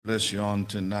Bless you on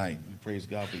tonight. We praise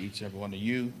God for each and every one of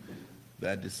you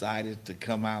that decided to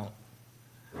come out.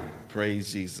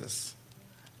 Praise Jesus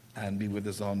and be with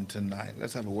us on tonight.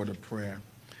 Let's have a word of prayer.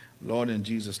 Lord, in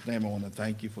Jesus' name, I want to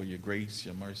thank you for your grace,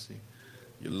 your mercy,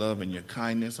 your love, and your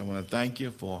kindness. I want to thank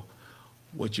you for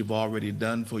what you've already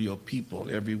done for your people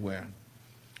everywhere.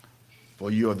 For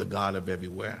you are the God of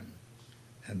everywhere.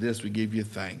 And this we give you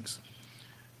thanks.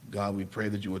 God, we pray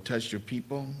that you will touch your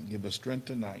people, give us strength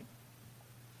tonight.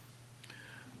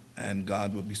 And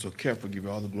God will be so careful, give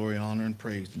you all the glory, honor, and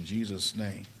praise in Jesus'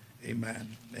 name. Amen.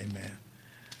 Amen.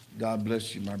 God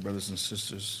bless you, my brothers and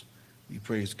sisters. We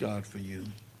praise God for you.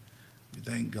 We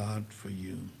thank God for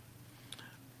you.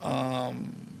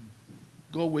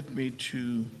 Go with me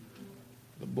to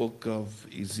the book of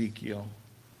Ezekiel,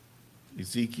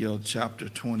 Ezekiel chapter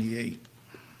 28.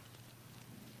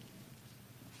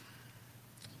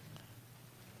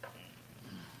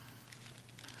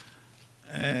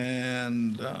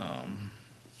 And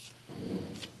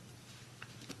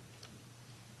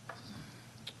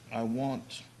I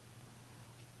want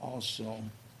also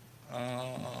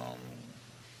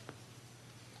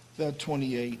that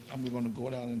 28, and we're going to go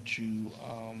down into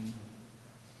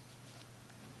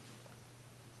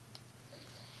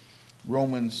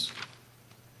Romans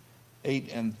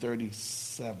 8 and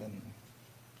 37.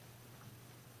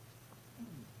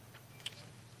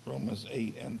 Romans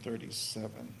 8 and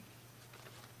 37.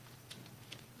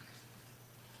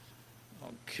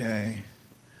 Okay.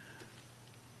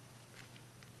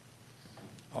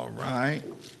 All right.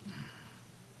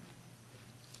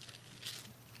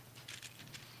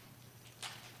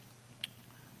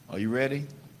 Are you ready?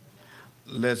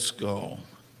 Let's go.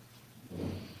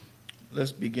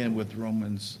 Let's begin with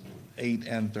Romans 8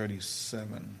 and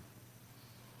 37.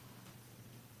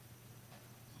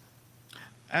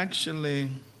 Actually,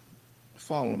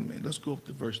 follow me. Let's go up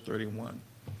to verse 31.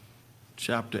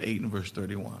 Chapter 8 and verse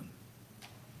 31.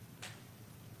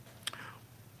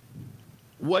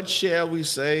 What shall we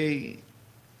say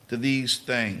to these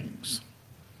things?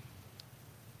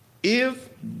 If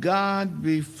God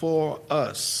be for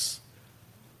us,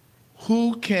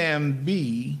 who can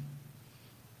be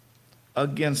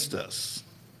against us?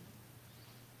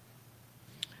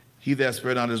 He that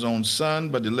spared not his own son,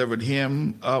 but delivered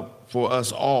him up for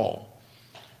us all,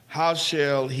 how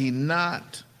shall he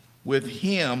not with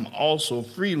him also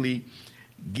freely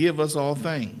give us all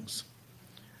things?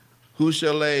 Who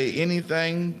shall lay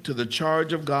anything to the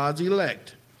charge of God's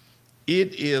elect?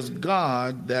 It is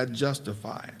God that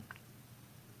justifieth.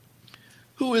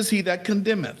 Who is he that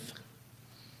condemneth?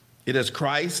 It is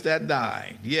Christ that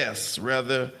died. Yes,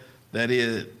 rather that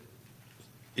he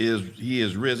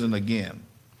is risen again.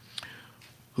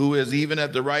 Who is even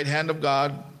at the right hand of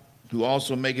God, who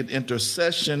also maketh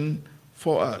intercession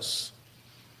for us.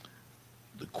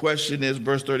 The question is,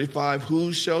 verse 35,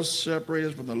 who shall separate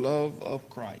us from the love of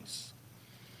Christ?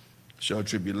 Shall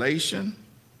tribulation,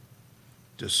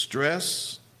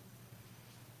 distress,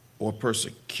 or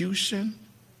persecution,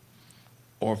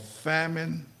 or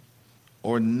famine,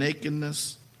 or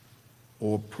nakedness,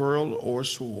 or peril, or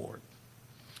sword?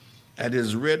 And it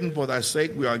is written, for thy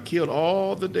sake we are killed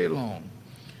all the day long.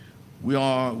 We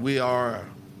are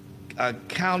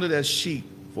accounted as sheep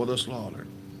for the slaughter.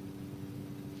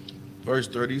 Verse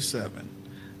 37,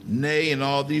 nay, in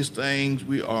all these things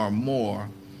we are more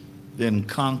than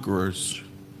conquerors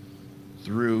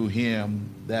through him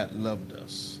that loved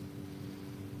us.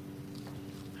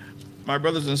 My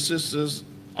brothers and sisters,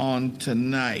 on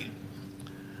tonight,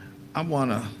 I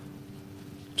want to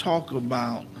talk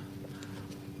about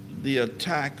the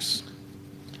attacks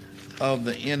of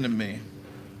the enemy.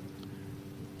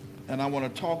 And I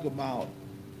want to talk about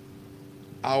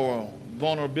our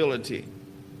vulnerability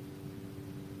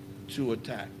to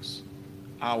attacks.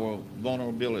 Our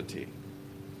vulnerability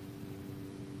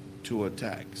to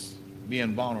attacks.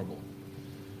 Being vulnerable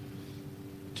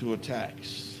to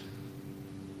attacks.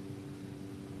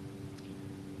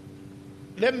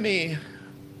 Let me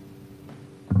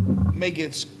make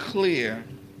it clear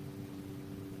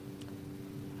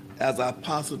as I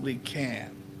possibly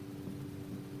can.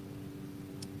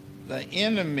 The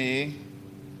enemy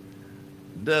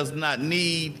does not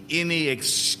need any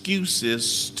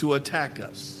excuses to attack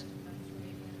us.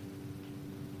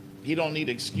 He don't need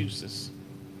excuses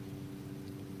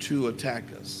to attack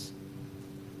us.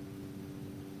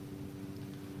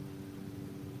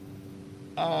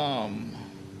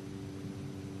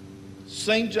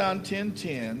 St. John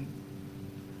 10:10,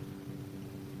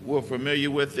 we're familiar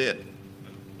with it.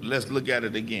 Let's look at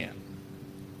it again.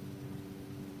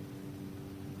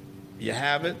 You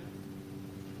have it?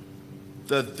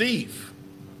 The thief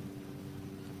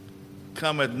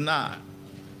cometh not,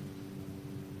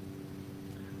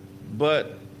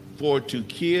 but for to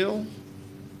kill,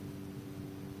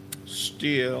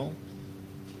 steal,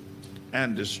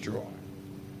 and destroy.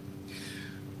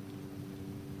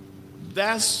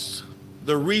 That's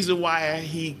the reason why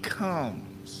he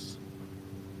comes.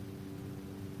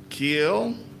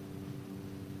 Kill,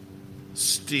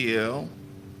 steal,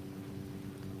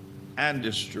 and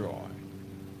destroy.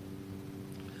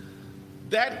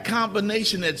 That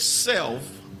combination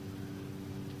itself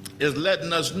is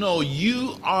letting us know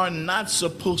you are not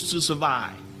supposed to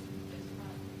survive.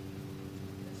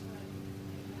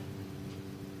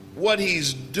 What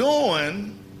he's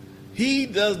doing, he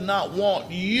does not want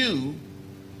you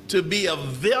to be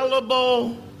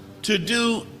available to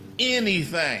do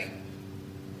anything.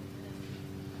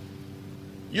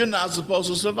 You're not supposed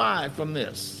to survive from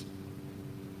this.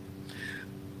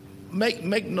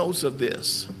 Make notes of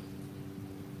this.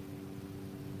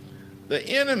 The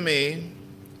enemy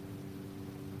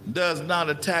does not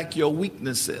attack your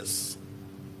weaknesses.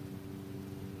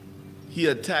 He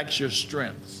attacks your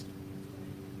strengths.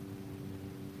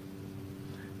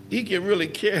 He can really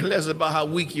care less about how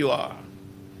weak you are.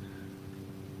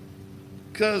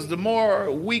 Because the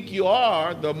more weak you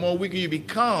are, the more weaker you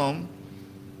become,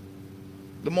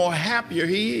 the more happier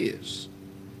he is.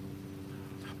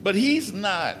 But he's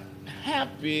not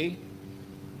happy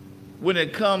when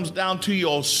it comes down to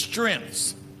your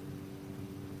strengths.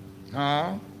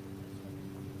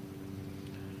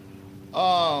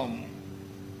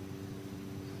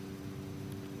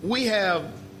 We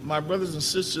have, my brothers and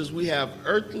sisters, we have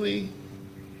earthly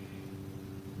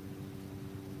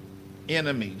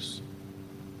enemies.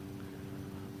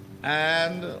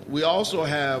 And we also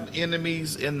have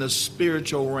enemies in the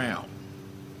spiritual realm.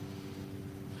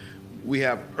 We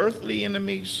have earthly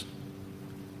enemies,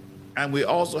 and we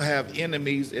also have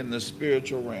enemies in the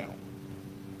spiritual realm.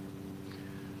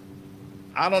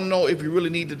 I don't know if you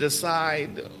really need to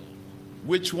decide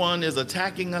which one is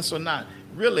attacking us or not.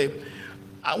 Really,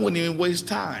 I wouldn't even waste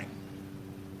time.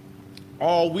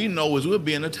 All we know is we're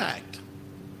being attacked.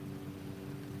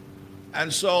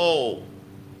 And so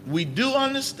we do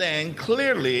understand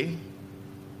clearly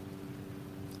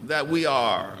that we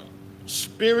are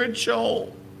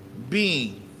spiritual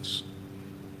beings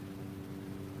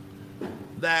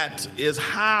that is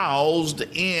housed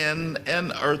in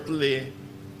an earthly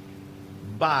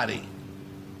body.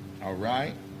 All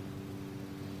right?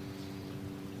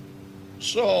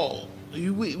 So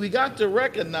we got to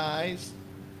recognize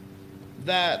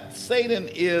that Satan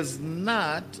is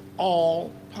not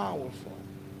all powerful.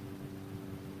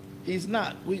 He's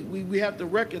not. We have to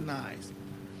recognize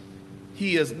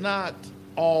he is not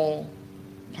all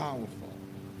powerful.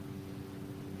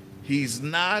 He's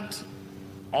not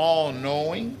all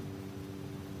knowing.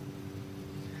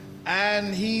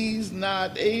 And he's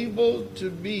not able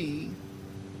to be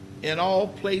in all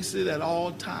places at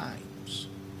all times.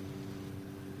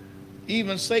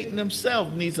 Even Satan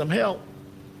himself needs some help.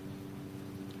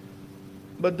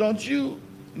 But don't you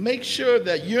make sure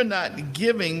that you're not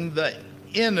giving the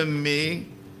enemy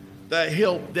the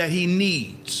help that he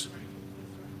needs.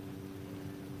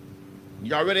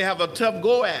 You already have a tough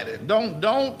go at it.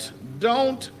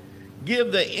 Don't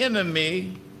give the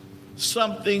enemy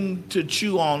something to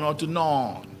chew on or to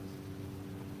gnaw on.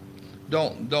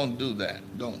 Don't do that.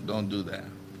 Don't do that.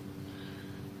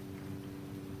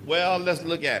 Well, let's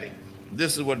look at it.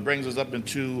 This is what brings us up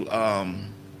into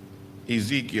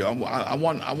Ezekiel. I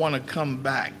want to come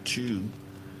back to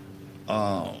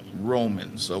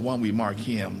Romans. So when we mark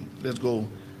him, let's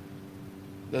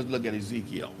look at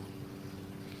Ezekiel.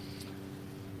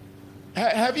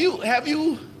 Have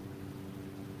you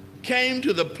came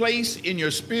to the place in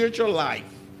your spiritual life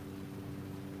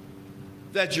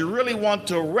that you really want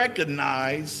to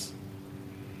recognize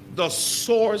the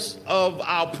source of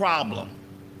our problem?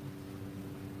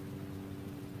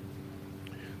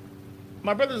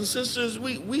 My brothers and sisters,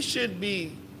 we should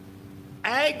be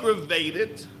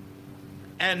aggravated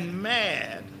and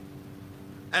mad,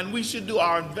 and we should do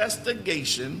our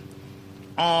investigation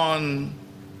on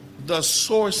the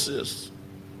sources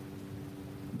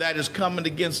that is coming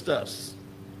against us.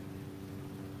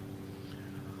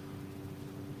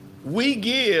 We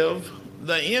give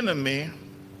the enemy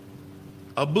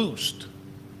a boost.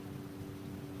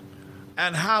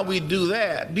 And how we do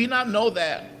that, do you not know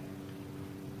that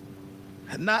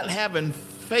not having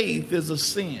faith is a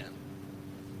sin?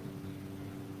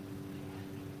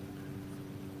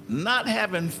 Not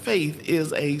having faith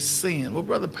is a sin. Well,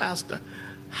 Brother Pastor,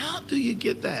 how do you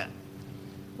get that?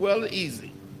 Well,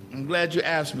 easy. I'm glad you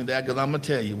asked me that, because I'm going to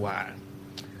tell you why.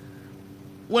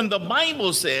 when the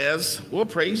Bible says, well,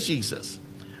 praise Jesus.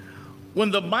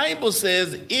 When the Bible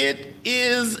says it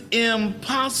is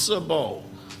impossible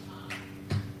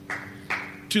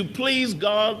to please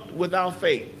God without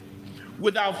faith.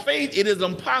 Without faith, it is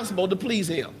impossible to please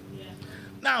him.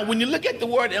 Now, when you look at the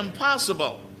word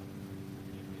impossible,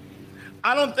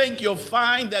 I don't think you'll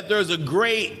find that there's a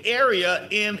gray area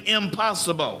in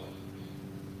impossible.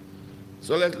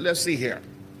 So let's see here.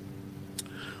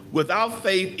 Without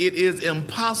faith, it is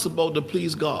impossible to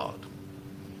please God.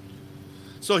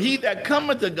 So he that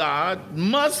cometh to God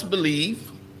must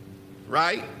believe,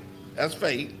 right? That's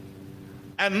faith.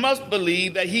 And must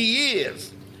believe that he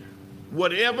is.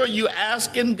 Whatever you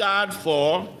asking God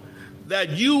for,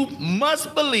 that you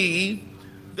must believe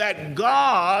that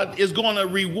God is going to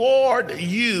reward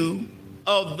you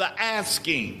of the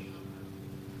asking.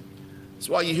 That's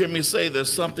why you hear me say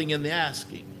there's something in the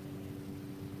asking.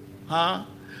 Huh?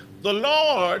 The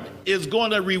Lord is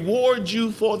going to reward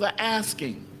you for the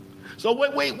asking. So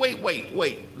wait.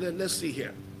 Let's see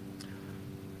here.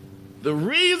 The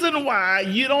reason why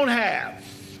you don't have,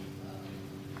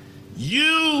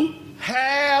 you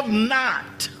have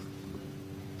not.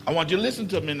 I want you to listen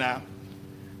to me now.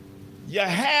 You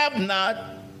have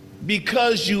not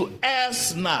because you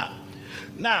ask not.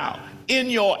 Now,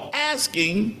 in your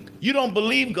asking, you don't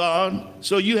believe God,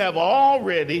 so you have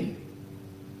already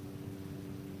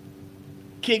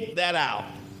kicked that out.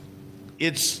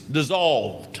 It's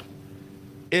dissolved.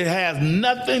 It has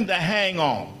nothing to hang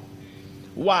on.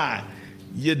 Why?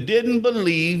 You didn't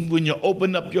believe when you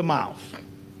opened up your mouth.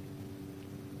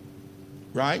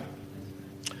 Right?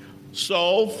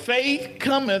 So faith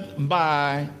cometh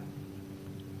by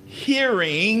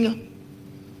hearing.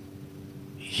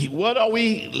 What are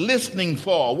we listening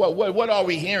for? What are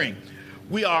we hearing?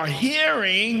 We are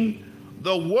hearing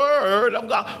the word of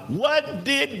God. What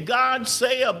did God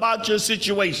say about your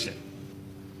situation?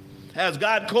 Has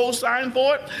God co-signed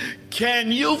for it?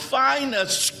 Can you find a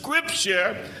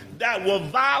scripture that will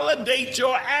validate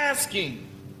your asking?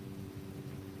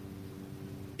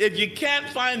 If you can't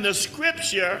find the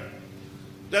scripture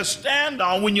to stand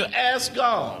on when you ask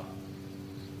God,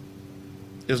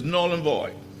 it's null and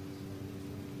void.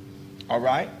 All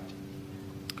right?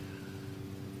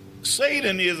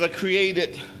 Satan is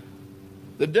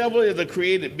the devil is a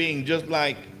created being just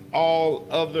like all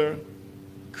other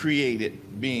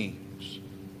created beings,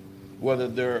 whether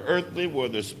they're earthly,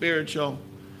 whether they're spiritual.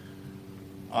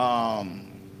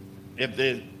 If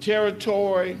the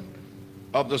territory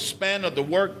of the span of the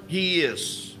work, he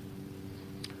is.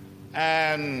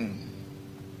 And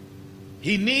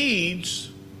he needs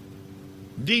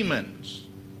demons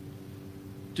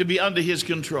to be under his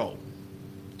control,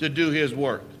 to do his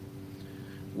work.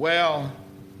 Well,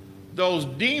 those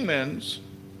demons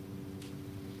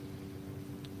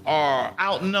are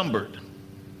outnumbered.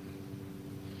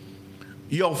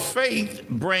 Your faith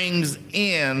brings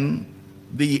in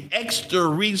the extra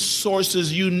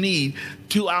resources you need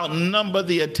to outnumber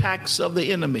the attacks of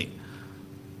the enemy.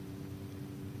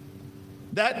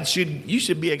 You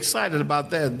should be excited about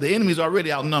that. The enemy's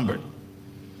already outnumbered.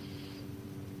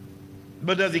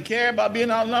 But does he care about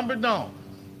being outnumbered? No.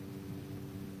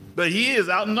 But he is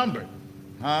outnumbered.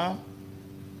 Huh?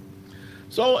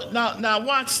 So now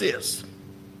watch this.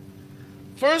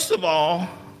 First of all,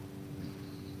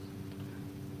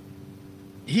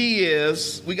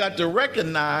 we got to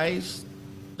recognize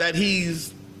that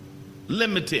he's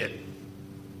limited.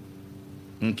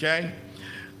 Okay?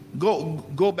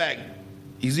 Go back,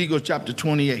 Ezekiel chapter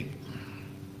 28.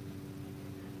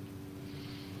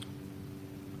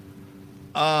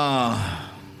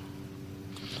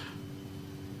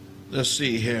 Let's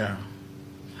see here.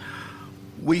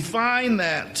 We find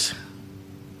that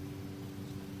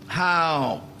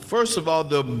how, first of all,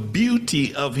 the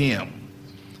beauty of him,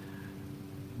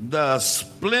 the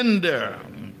splendor,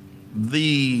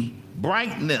 the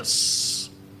brightness.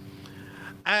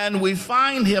 And we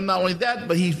find him, not only that,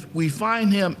 but we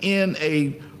find him in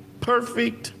a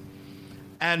perfect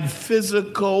and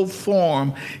physical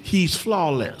form. He's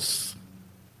flawless.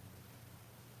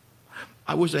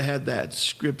 I wish I had that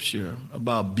scripture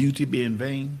about beauty being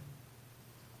vain.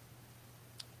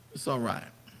 It's all right.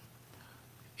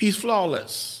 He's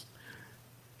flawless.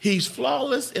 He's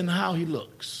flawless in how he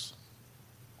looks.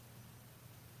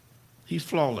 He's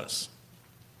flawless.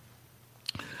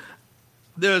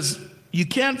 You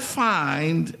can't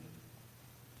find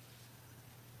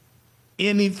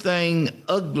anything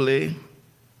ugly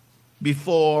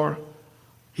before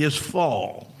his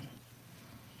fall.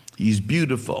 He's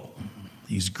beautiful.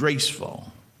 He's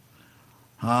graceful.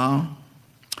 Huh?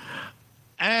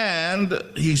 And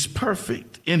he's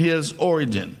perfect in his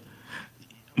origin.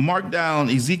 Mark down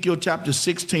Ezekiel chapter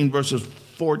 16, verses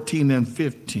 14 and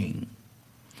 15.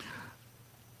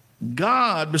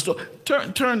 God bestowed,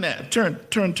 turn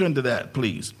to that,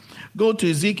 please. Go to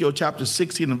Ezekiel chapter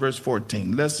 16 and verse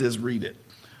 14. Let's just read it.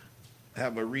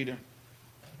 Have a reader.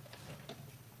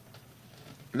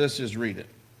 Let's just read it.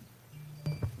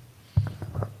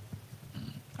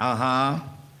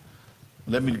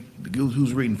 Let me,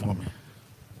 who's reading for me?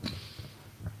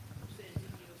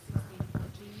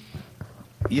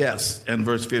 Yes, and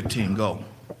verse 15, go.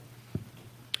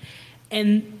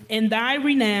 And thy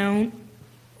renown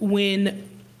went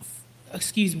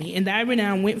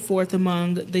forth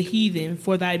among the heathen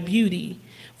for thy beauty,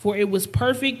 for it was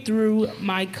perfect through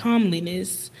my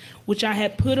comeliness, which I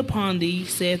had put upon thee,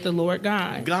 saith the Lord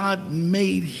God. God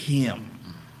made him.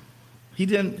 He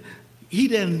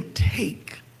didn't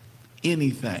take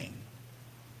anything.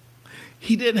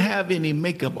 He didn't have any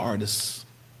makeup artists.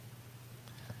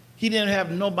 He didn't have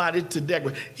nobody to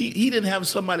decorate. He didn't have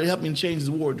somebody to help him change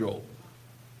his wardrobe.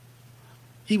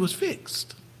 He was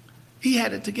fixed. He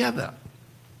had it together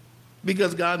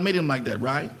because God made him like that,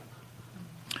 right?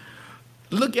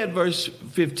 Look at verse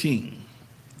 15.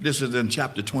 This is in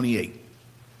chapter 28.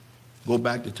 Go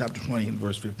back to chapter 20 and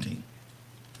verse 15.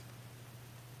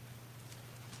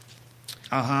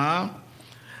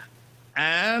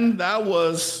 And thou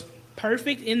was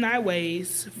perfect in thy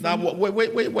ways.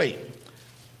 Wait.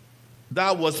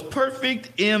 Thou was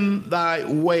perfect in thy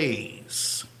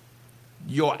ways,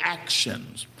 your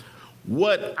actions.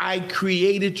 What I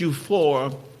created you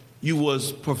for, you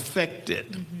was perfected.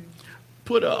 Mm-hmm.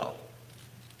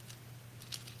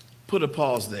 Put a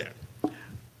pause there.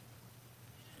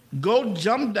 Go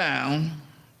jump down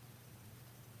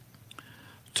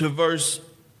to verse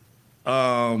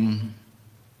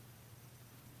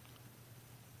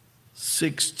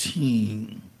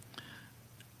 16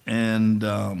 and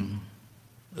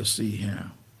let's see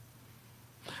here.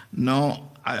 No,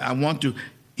 I want to.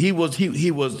 He was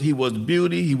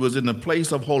beauty. He was in the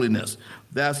place of holiness.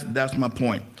 That's my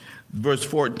point. Verse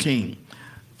 14b.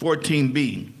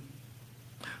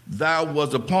 Thou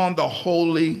was upon the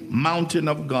holy mountain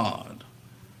of God.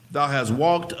 Thou hast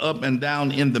walked up and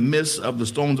down in the midst of the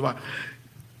stones of.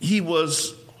 He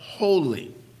was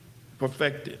holy,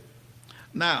 perfected.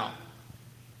 Now,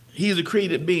 he's a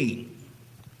created being.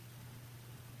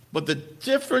 But the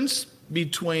difference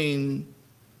between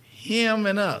him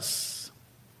and us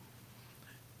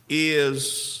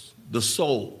is the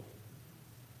soul.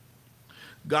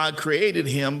 God created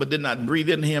him, but did not breathe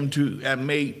in him and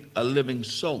made a living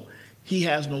soul. He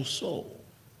has no soul.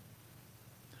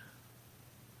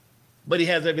 But he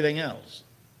has everything else,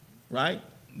 right?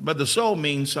 But the soul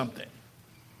means something.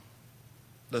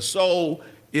 The soul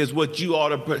is what you ought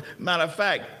to put. Matter of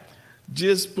fact,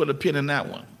 just put a pin in that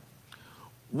one.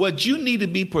 What you need to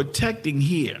be protecting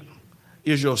here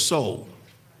is your soul.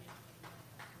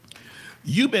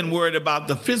 You've been worried about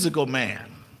the physical man.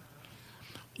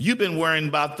 You've been worrying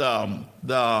about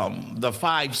the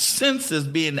five senses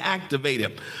being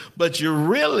activated, but you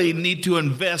really need to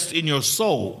invest in your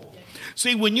soul.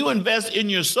 See, when you invest in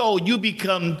your soul, you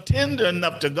become tender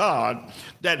enough to God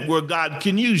that where God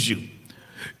can use you.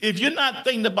 If you're not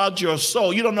thinking about your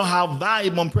soul, you don't know how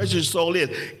valuable and precious your soul is.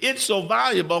 It's so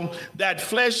valuable that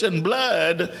flesh and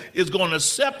blood is going to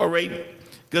separate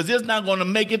because it's not going to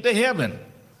make it to heaven.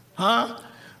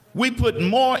 We put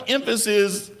more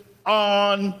emphasis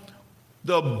on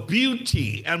the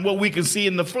beauty and what we can see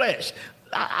in the flesh.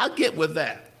 I'll get with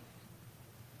that.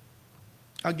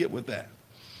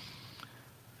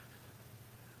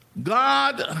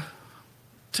 God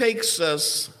takes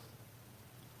us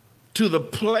to the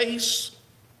place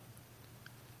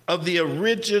of the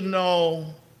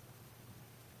original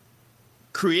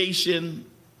creation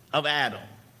of Adam.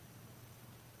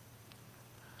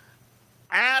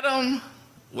 Adam,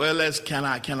 well, can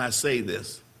I say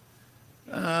this?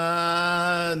 No,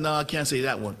 I can't say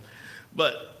that one.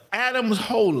 But Adam was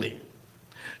holy.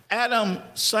 Adam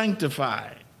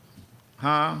sanctified.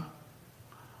 Now,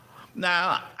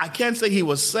 I can't say he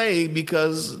was saved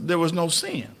because there was no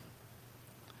sin.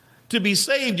 To be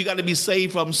saved, you got to be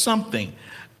saved from something.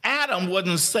 Adam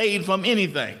wasn't saved from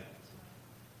anything.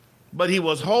 But he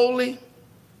was holy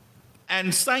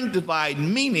and sanctified,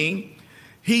 meaning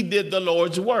he did the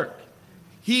Lord's work.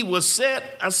 He was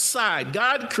set aside.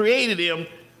 God created him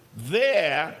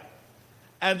there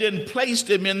and then placed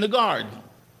him in the garden,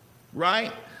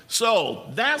 right? So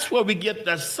that's where we get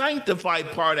the sanctified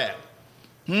part at.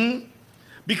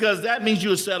 Because that means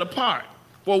you're set apart.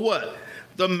 For what?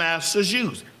 The master's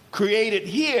use. Created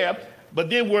here, but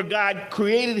then where God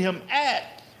created him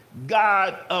at,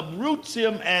 God uproots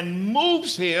him and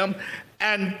moves him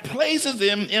and places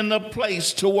him in a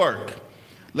place to work.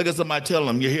 Look at somebody, tell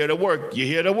them, you're here to work. You're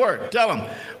here to work. Tell them.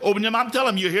 Open your mouth, tell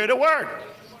them, you're here to work.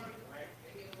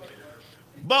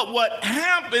 But what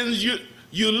happens, you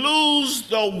lose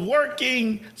the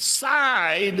working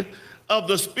side of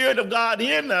the Spirit of God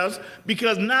in us,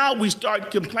 because now we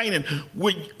start complaining.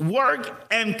 Work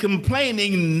and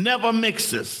complaining never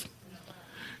mixes.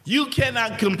 You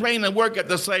cannot complain and work at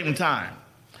the same time.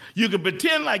 You can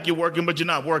pretend like you're working, but you're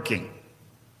not working.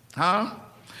 Huh?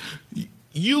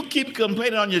 You keep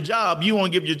complaining on your job, you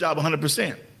won't give your job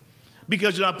 100%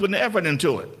 because you're not putting the effort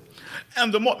into it.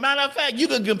 And matter of fact, you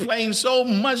can complain so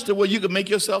much to where you can make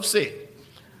yourself sick.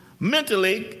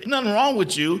 Mentally, nothing wrong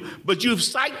with you, but you've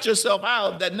psyched yourself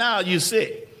out that now you're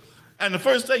sick. And the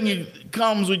first thing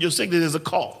comes with your sickness is a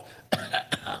cough.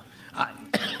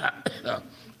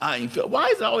 I ain't feel. Why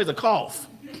is it always a cough?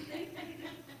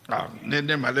 Let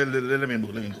me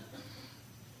move.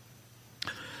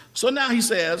 So now he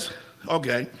says,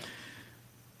 okay,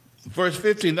 verse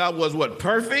 15, thou was what?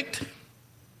 Perfect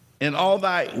in all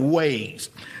thy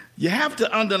ways. You have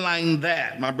to underline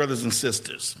that, my brothers and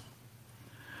sisters,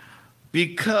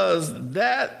 because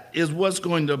that is what's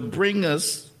going to bring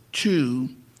us to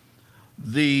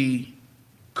the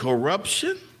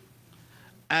corruption,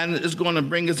 and it's going to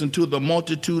bring us into the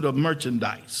multitude of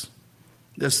merchandise.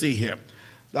 Let's see here.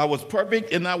 Thou was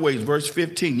perfect in thy ways. Verse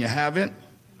 15, you have it?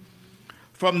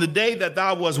 From the day that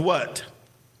thou was what?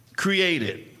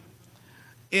 Created.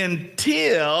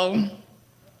 Until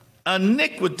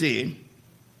iniquity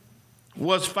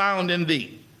was found in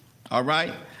thee. All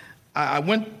right? I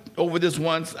went over this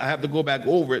once. I have to go back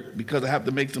over it because I have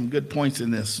to make some good points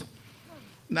in this.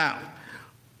 Now,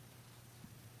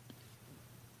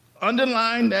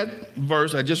 underline that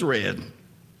verse I just read.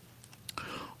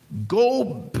 Go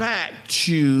back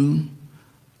to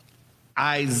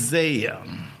Isaiah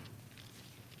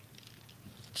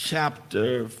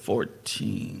chapter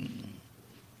 14.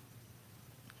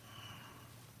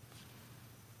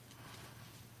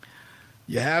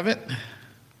 You have it?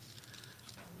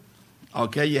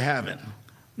 Okay, you have it.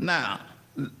 Now,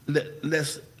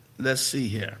 let's see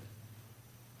here.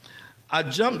 I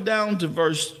jumped down to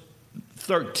verse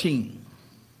 13.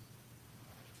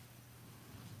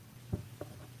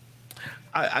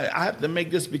 I have to make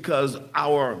this because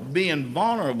our being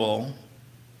vulnerable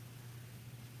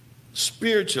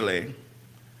spiritually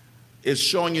is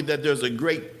showing you that there's a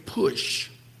great push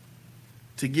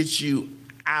to get you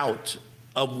out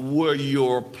of where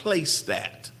you're placed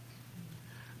at.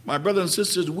 My brothers and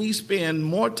sisters, we spend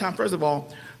more time. First of all,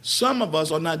 some of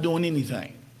us are not doing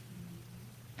anything.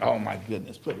 Oh my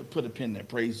goodness, put a pin there.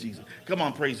 Praise Jesus. Come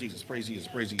on, praise Jesus, praise Jesus,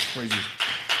 praise Jesus, praise Jesus.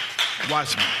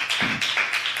 Watch me.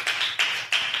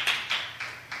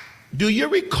 Do you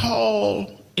recall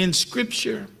in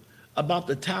Scripture about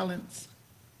the talents?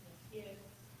 Yes.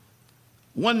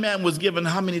 One man was given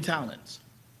how many talents?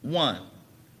 One.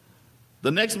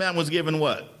 The next man was given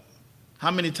what?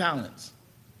 How many talents?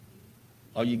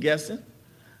 Are you guessing?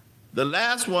 The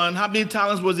last one, how many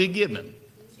talents was he given?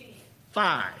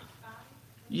 5.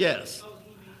 Yes.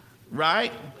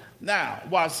 Right? Now,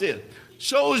 watch this.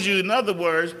 Shows you, in other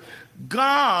words,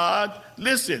 God,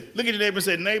 listen, look at your neighbor and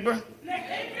say, neighbor,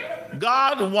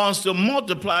 God wants to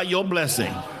multiply your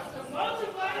blessing,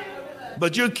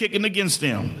 but you're kicking against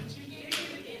him.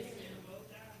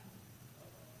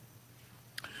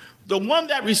 The one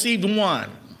that received 1.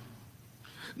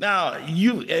 Now, have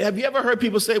you ever heard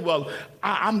people say, well,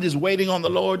 I'm just waiting on the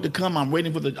Lord to come.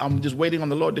 I'm just waiting on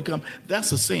the Lord to come.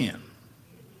 That's a sin.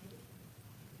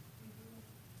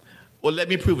 Well, let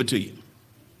me prove it to you.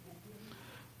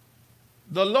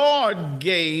 The Lord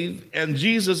gave, and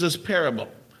Jesus is parable.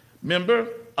 Remember,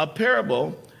 a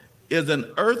parable is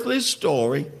an earthly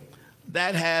story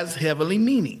that has heavenly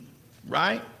meaning,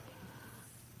 right?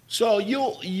 So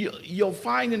you'll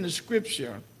find in the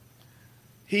Scripture,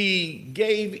 he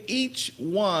gave each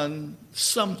one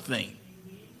something.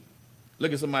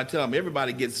 Look at somebody, tell them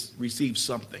everybody receives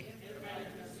something.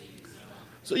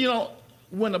 So,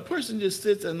 when a person just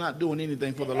sits and not doing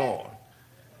anything for the Lord,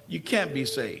 you can't be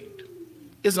saved.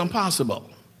 It's impossible.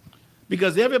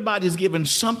 Because everybody's given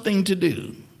something to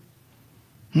do.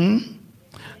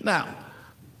 Now,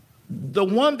 the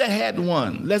one that had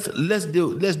 1, let's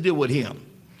deal with him.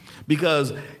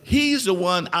 Because he's the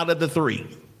one out of the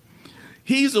 3.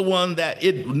 He's the one that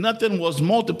nothing was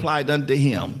multiplied unto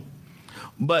him,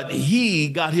 but he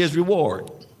got his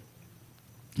reward.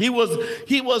 He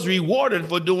was rewarded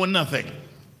for doing nothing.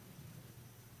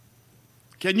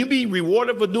 Can you be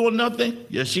rewarded for doing nothing?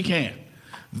 Yes, you can.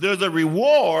 There's a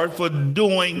reward for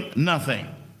doing nothing.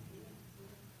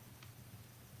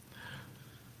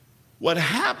 What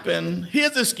happened,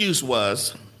 his excuse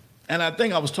was, and I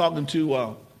think I was talking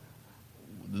to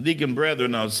the deacon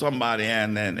brethren or somebody,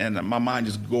 and my mind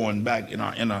is going back in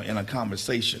a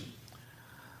conversation.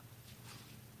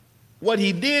 What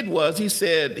he did was, he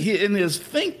said, in his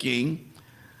thinking,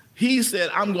 he said,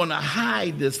 I'm going to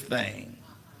hide this thing.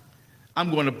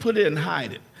 I'm going to put it and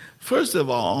hide it. First of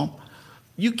all,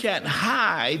 you can't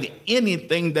hide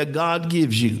anything that God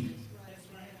gives you.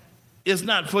 It's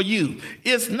not for you.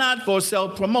 It's not for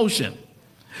self-promotion.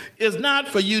 It's not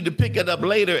for you to pick it up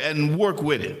later and work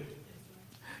with it.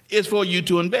 It's for you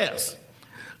to invest.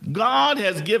 God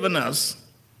has given us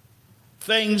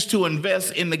things to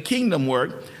invest in the kingdom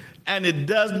work, and it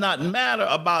does not matter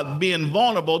about being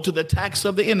vulnerable to the attacks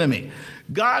of the enemy.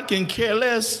 God can care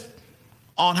less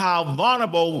on how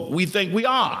vulnerable we think we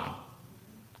are.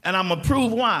 And I'm going to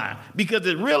prove why. Because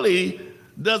it really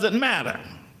doesn't matter.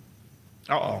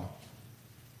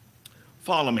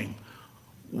 Follow me.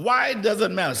 Why does it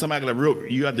matter? Somebody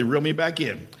you have to reel me back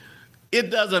in.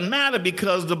 It doesn't matter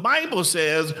because the Bible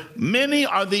says many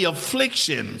are the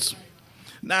afflictions.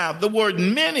 Now, the word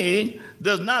many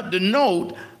does not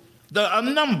denote a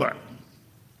number.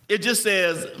 It just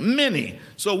says many.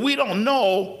 So we don't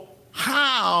know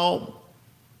how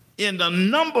in the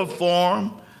number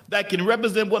form that can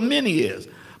represent what many is.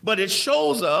 But it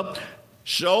shows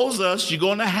us you're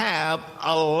going to have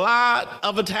a lot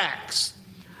of attacks.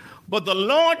 But the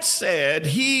Lord said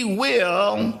he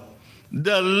will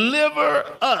deliver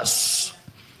us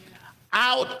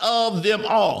out of them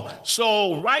all.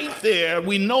 So right there,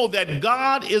 we know that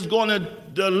God is going to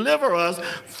deliver us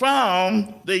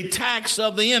from the attacks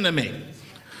of the enemy.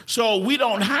 So we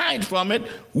don't hide from it.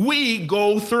 We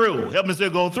go through. Help me say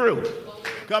go through.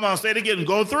 Come on, say it again.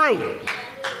 Go through.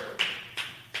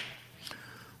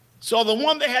 So the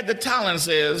one that had the talent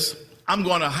says, I'm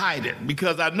going to hide it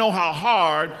because I know how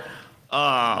hard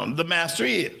the master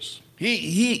is.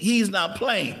 He's not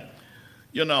playing,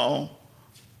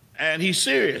 and he's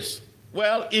serious.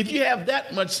 Well, if you have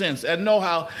that much sense and know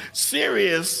how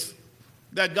serious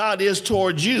that God is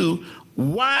towards you,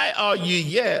 why are you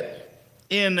yet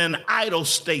in an idle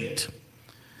state?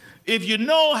 If you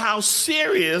know how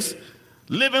serious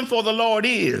living for the Lord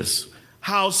is,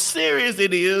 how serious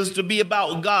it is to be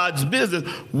about God's business,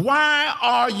 why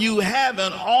are you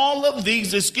having all of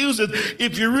these excuses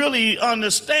if you really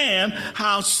understand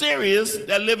how serious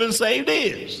that living saved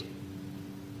is?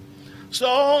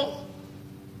 So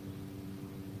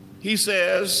he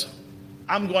says,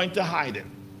 I'm going to hide it.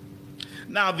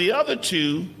 Now the other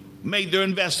two made their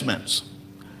investments,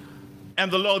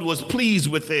 and the Lord was pleased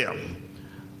with them,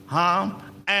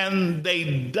 and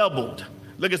they doubled.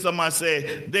 Look at somebody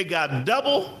say, they got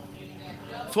double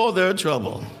for their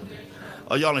trouble.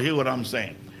 Oh, y'all don't hear what I'm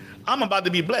saying. I'm about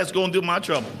to be blessed going through my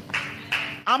trouble.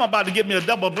 I'm about to get me a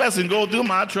double blessing going through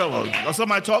my trouble. Or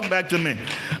somebody talk back to me.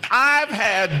 I've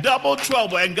had double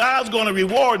trouble, and God's going to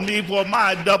reward me for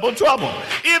my double trouble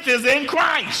if it's in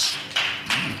Christ.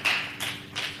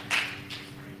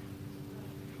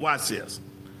 Watch this.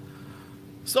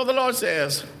 So the Lord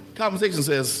says, conversation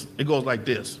says, it goes like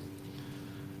this.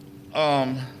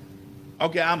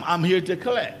 Okay, I'm here to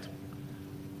collect.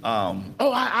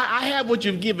 I have what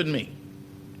you've given me.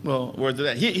 Well, where's it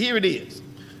at? Here it is.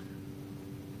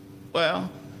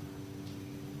 Well,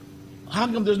 how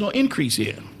come there's no increase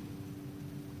here?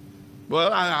 Well,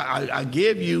 I've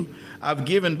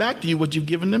given back to you what you've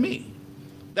given to me.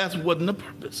 That wasn't the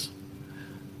purpose.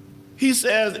 He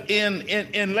says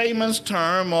in layman's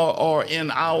term or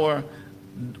in our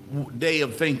day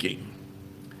of thinking,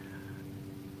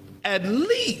 at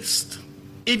least,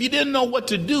 if you didn't know what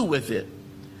to do with it,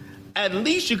 at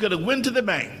least you could have went to the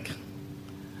bank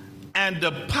and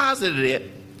deposited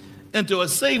it into a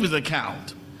savings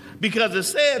account, because it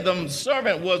said the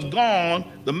servant was gone,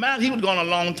 he was gone a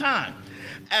long time.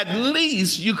 At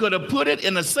least you could have put it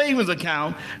in a savings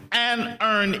account and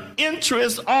earned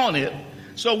interest on it.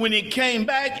 So when it came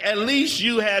back, at least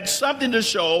you had something to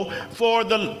show for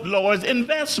the Lord's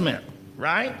investment,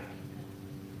 right?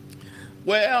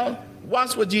 Well,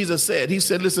 watch what Jesus said. He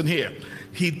said, listen here.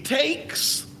 He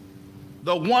takes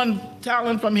the one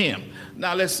talent from him.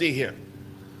 Now, let's see here.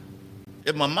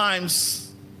 If my mind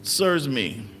serves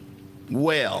me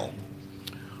well,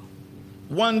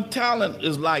 one talent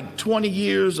is like 20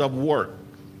 years of work.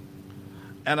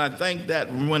 And I think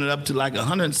that went up to like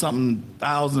 100-something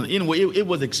thousand. Anyway, it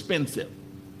was expensive.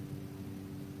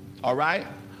 All right?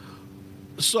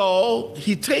 So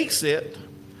he takes it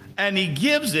and he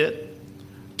gives it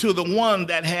to the one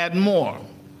that had more.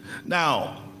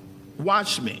 Now,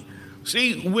 watch me.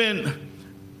 See, when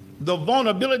the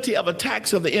vulnerability of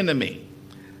attacks of the enemy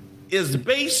is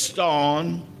based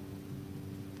on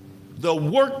the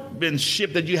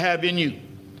workmanship that you have in you,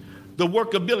 the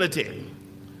workability.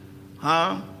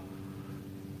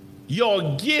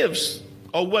 Your gifts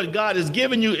or what God has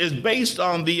given you is based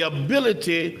on the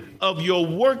ability of your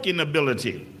working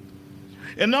ability.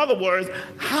 In other words,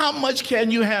 how much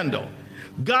can you handle?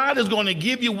 God is going to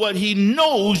give you what he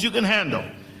knows you can handle.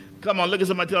 Come on, look at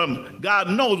somebody, tell them, God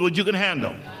knows what you can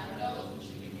handle.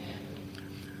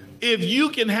 If you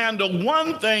can handle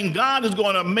one thing, God is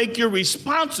going to make you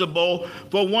responsible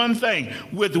for one thing.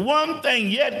 With one thing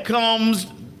yet comes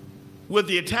with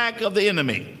the attack of the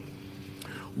enemy.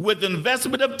 With the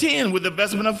investment of 10, with the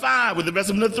investment of 5, with the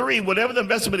investment of 3, whatever the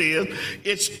investment is,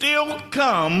 it still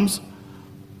comes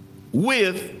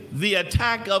with the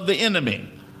attack of the enemy.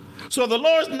 So the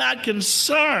Lord's not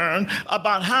concerned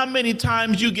about how many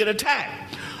times you get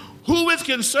attacked. Who is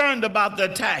concerned about the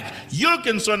attack? You're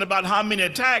concerned about how many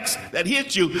attacks that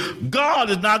hit you.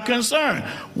 God is not concerned.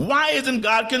 Why isn't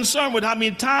God concerned with how many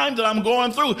times that I'm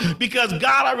going through? Because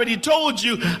God already told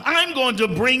you, I'm going to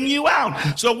bring you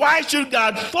out. So why should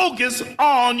God focus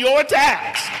on your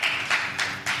attacks?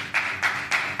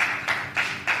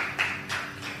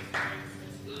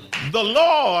 The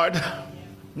Lord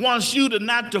wants you to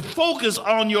not to focus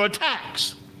on your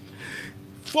attacks.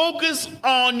 Focus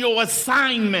on your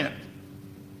assignment.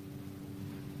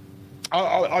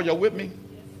 Are you with me?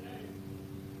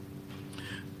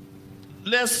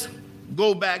 Let's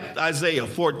go back to Isaiah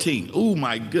 14. Oh,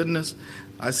 my goodness.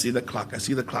 I see the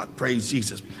clock. Praise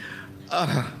Jesus.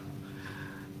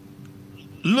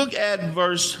 Look at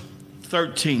verse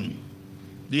 13.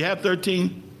 Do you have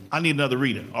 13? I need another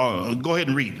reader. Go ahead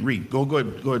and read. Go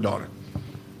ahead, daughter.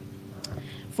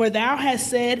 For thou hast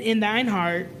said in thine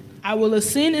heart, I will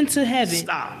ascend into heaven.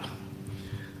 Stop.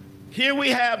 Here we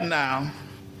have now,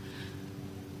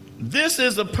 this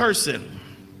is a person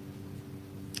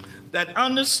that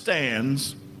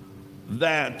understands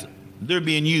that they're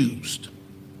being used.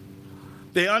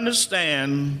 They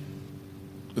understand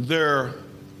their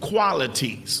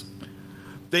qualities.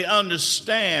 They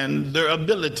understand their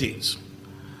abilities.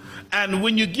 And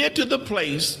when you get to the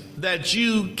place that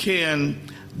you can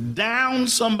down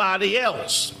somebody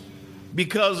else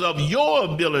because of your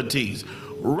abilities,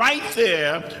 right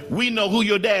there, we know who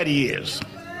your daddy is.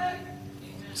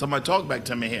 Somebody talk back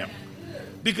to me here.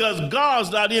 Because God's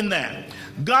not in that.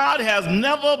 God has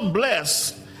never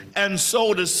blessed and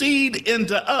sowed a seed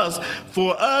into us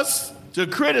for us to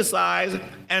criticize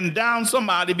and down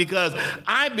somebody because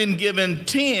I've been given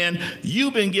 10,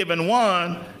 you've been given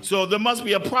 1, so there must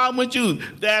be a problem with you.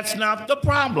 That's not the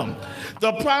problem.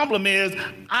 The problem is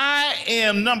I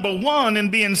am number 1 in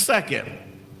being second.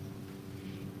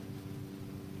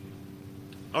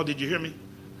 Oh, did you hear me?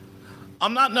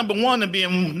 I'm not number 1 in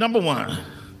being number 1.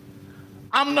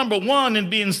 I'm number 1 in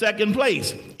being second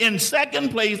place. In second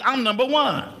place, I'm number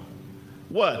 1.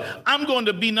 What? I'm going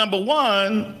to be number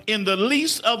 1 in the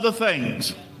least of the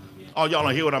things. Oh, y'all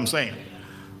don't hear what I'm saying.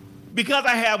 Because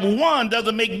I have 1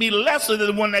 doesn't make me lesser than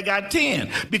the one that got 10.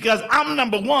 Because I'm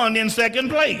number 1 in second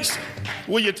place.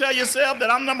 Will you tell yourself that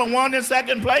I'm number 1 in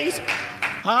second place?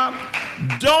 Huh?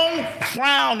 Don't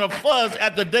frown or fuss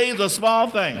at the days of small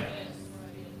things.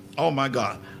 Oh my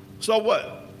God. So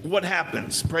what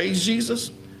happens? Praise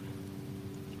Jesus.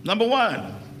 Number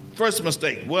 1, first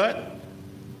mistake. What?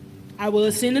 I will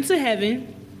ascend into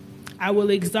heaven. I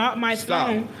will exalt my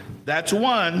throne. That's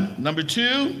 1. Number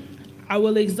 2. I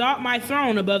will exalt my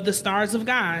throne above the stars of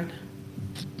God.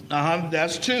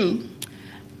 That's 2.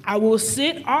 I will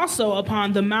sit also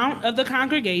upon the mount of the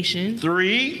congregation.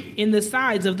 3. In the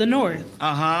sides of the north.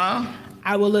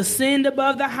 I will ascend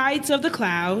above the heights of the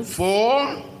clouds.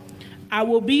 4. I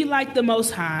will be like the Most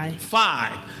High.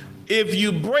 5. If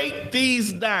you break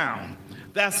these down,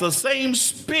 that's the same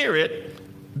spirit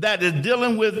that is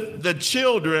dealing with the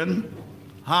children,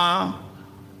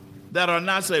 that are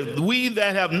not saved. We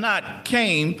that have not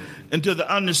came into the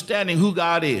understanding who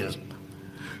God is.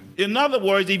 In other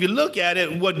words, if you look at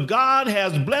it, what God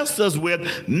has blessed us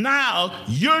with, now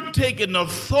you're taking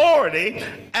authority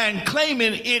and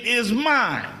claiming it is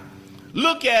mine.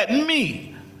 Look at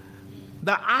me.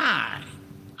 The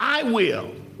I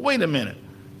will. Wait a minute.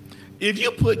 If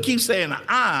you keep saying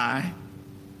I,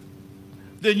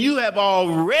 then you have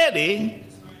already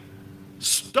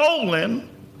stolen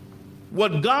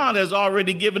what God has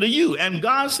already given to you. And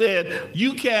God said,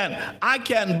 I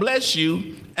can't bless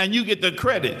you and you get the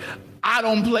credit. I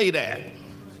don't play that.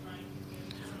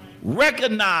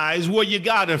 Recognize where you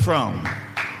got it from.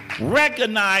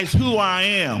 Recognize who I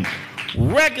am.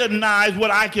 Recognize what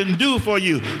I can do for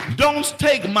you. Don't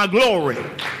take my glory.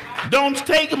 Don't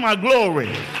take my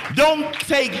glory. Don't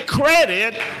take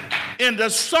credit into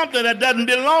something that doesn't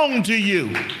belong to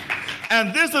you.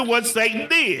 And this is what Satan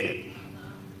did.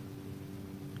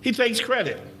 He takes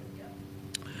credit.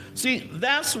 See,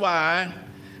 that's why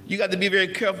you got to be very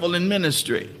careful in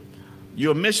ministry.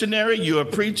 You're a missionary, you're a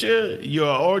preacher, you're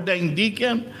an ordained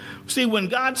deacon. See, when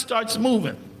God starts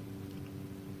moving,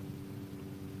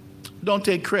 don't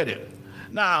take credit.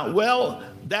 Now, well,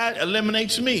 that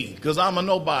eliminates me because I'm a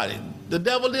nobody. The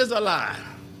devil is a lie.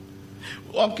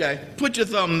 Okay, put your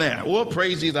thumb there. Well,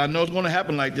 praise Jesus. I know it's going to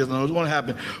happen like this. I know it's going to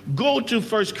happen. Go to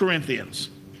 1 Corinthians.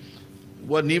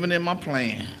 Wasn't even in my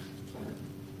plan.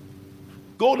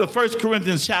 Go to 1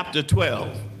 Corinthians chapter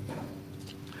 12.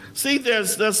 See,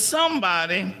 there's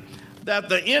somebody that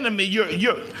the enemy,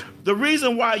 the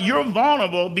reason why you're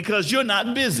vulnerable because you're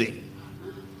not busy.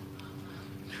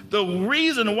 The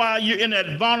reason why you're in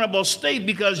that vulnerable state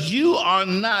because you are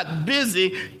not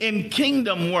busy in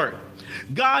kingdom work.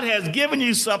 God has given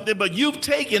you something, but you've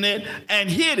taken it and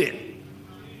hid it.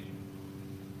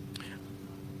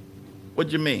 What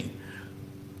do you mean?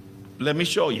 Let me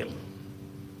show you.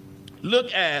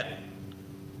 Look at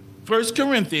 1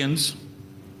 Corinthians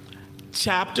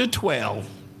chapter 12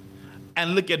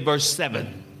 and look at verse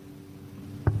 7.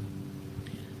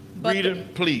 Reader,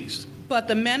 please. But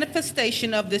the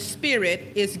manifestation of the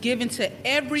Spirit is given to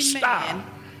every man.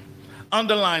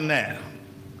 Underline that.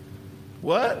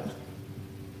 What?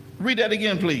 Read that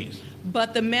again, please.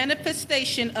 But the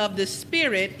manifestation of the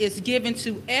Spirit is given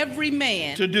to every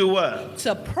man. To do what?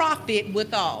 To profit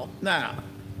withal. Now,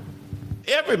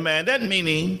 every man, that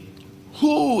meaning,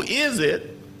 who is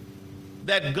it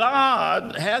that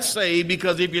God has saved?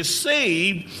 Because if you're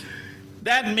saved,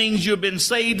 that means you've been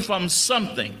saved from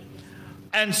something.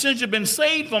 And since you've been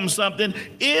saved from something,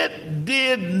 it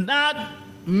did not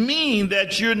mean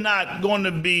that you're not going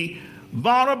to be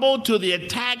vulnerable to the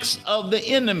attacks of the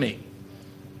enemy.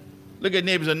 Look at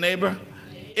neighbors and neighbor.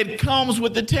 It comes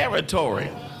with the territory.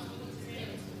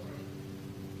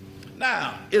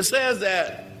 Now, it says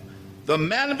that the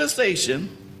manifestation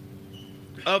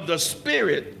of the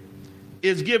Spirit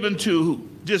is given to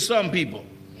just some people.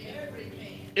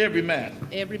 Every man.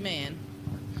 Every man.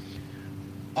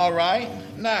 All right.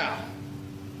 Now,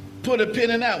 put a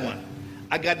pin in that one.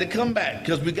 I got to come back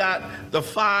because we got the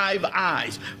 5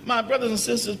 eyes. My brothers and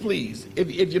sisters, please,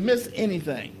 if you miss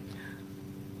anything,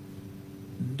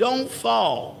 don't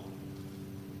fall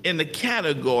in the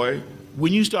category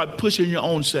when you start pushing your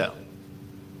own self.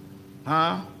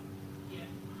 Huh? Yeah.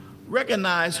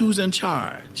 Recognize who's in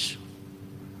charge.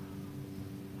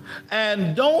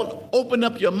 And don't open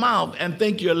up your mouth and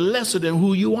think you're lesser than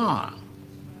who you are.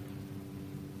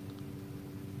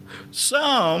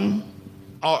 Some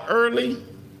are early,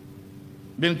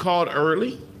 been called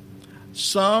early.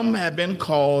 Some have been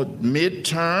called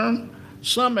midterm.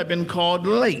 Some have been called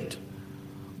late.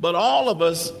 But all of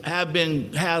us have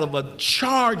a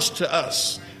charge to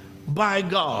us by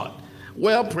God.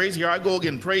 Well, praise, here I go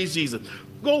again. Praise Jesus.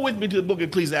 Go with me to the book of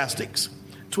Ecclesiastes,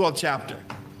 12th chapter.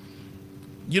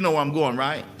 You know where I'm going,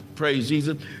 right? Praise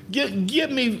Jesus.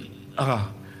 Give me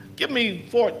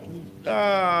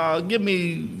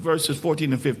verses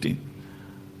 14 and 15.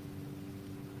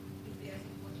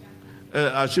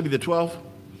 Should be the 12th.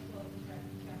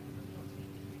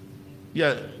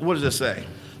 Yeah, what does it say?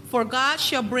 For God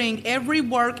shall bring every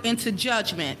work into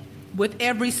judgment with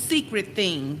every secret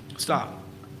thing. Stop.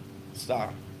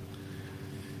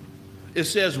 It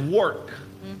says work,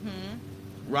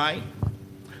 right?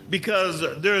 Because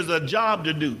there's a job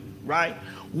to do, right?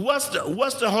 What's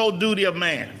the whole duty of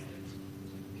man?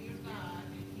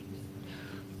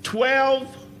 12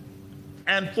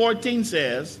 and 14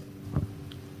 says,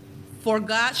 for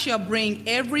God shall bring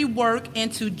every work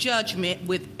into judgment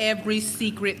with every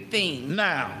secret thing.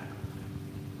 Now,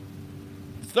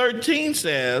 13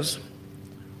 says,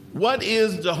 what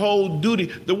is the whole duty?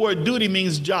 The word duty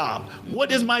means job.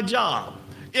 What is my job?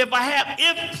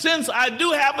 Since I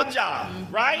do have a job,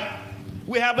 right?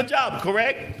 We have a job,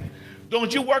 correct?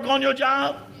 Don't you work on your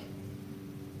job?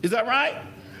 Is that right?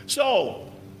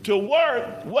 So, to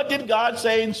work, what did God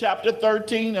say in chapter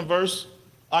 13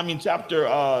 and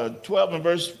chapter 12 and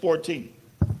verse 14?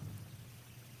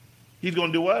 He's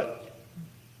going to do what?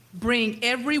 Bring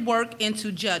every work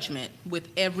into judgment with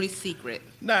every secret.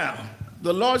 Now,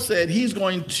 the Lord said he's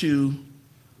going to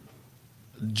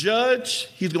judge,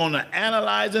 he's going to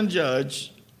analyze and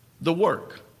judge the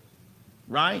work,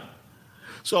 right?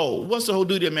 So what's the whole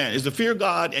duty of man? Is to fear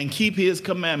God and keep his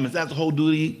commandments. That's the whole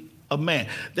duty of man.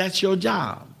 That's your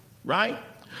job, right?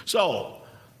 So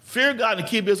fear God and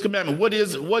keep his commandment. What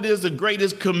is the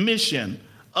greatest commission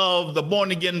of the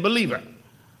born-again believer?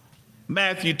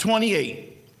 Matthew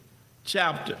 28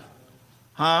 chapter.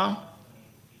 And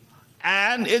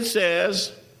it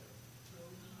says,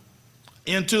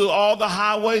 into all the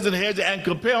highways and hedges and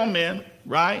compel men,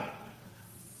 right?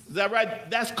 Is that right?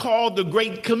 That's called the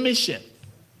Great Commission.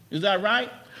 Is that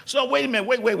right? So wait a minute,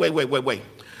 wait.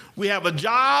 We have a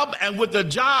job, and with the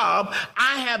job,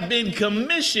 I have been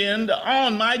commissioned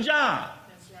on my job.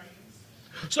 That's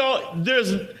right. So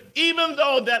even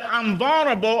though that I'm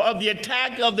vulnerable of the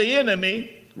attack of the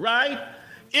enemy, right?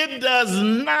 It does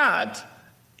not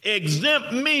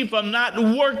exempt me from not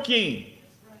working.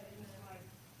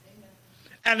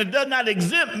 And it does not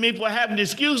exempt me for having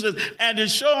excuses. And it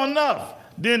sure enough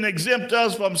didn't exempt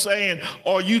us from saying,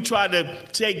 or you try to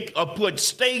take or put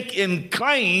stake in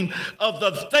claim of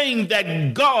the thing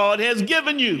that God has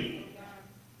given you.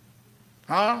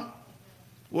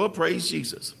 Well, praise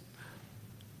Jesus.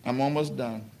 I'm almost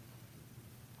done.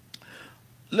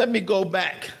 Let me go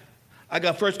back. I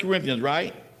got 1 Corinthians,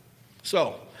 right?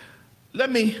 So let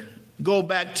me go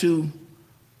back to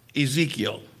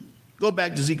Ezekiel. Go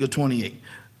back to Ezekiel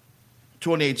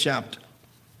 28 chapter.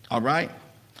 All right?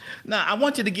 Now, I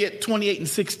want you to get 28 and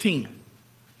 16.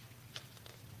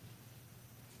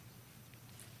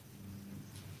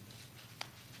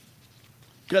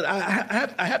 Because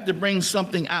I have to bring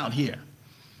something out here.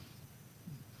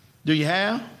 Do you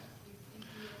have?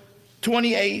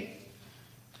 28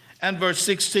 and verse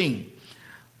 16.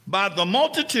 By the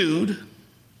multitude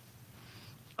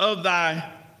of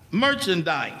thy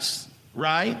merchandise,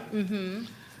 right? Mm-hmm.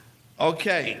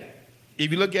 Okay.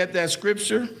 If you look at that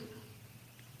scripture,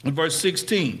 in verse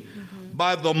 16, mm-hmm.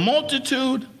 By the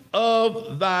multitude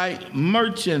of thy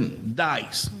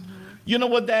merchandise. Mm-hmm. You know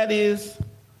what that is?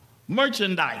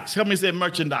 Merchandise. Help me say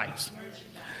merchandise.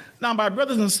 Now, my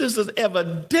brothers and sisters,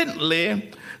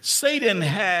 evidently, Satan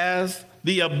has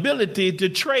the ability to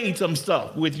trade some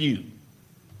stuff with you.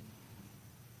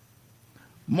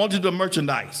 Multitude of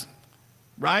merchandise,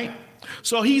 right?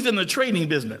 So he's in the trading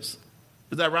business.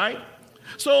 Is that right?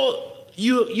 So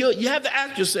you have to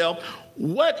ask yourself,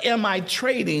 what am I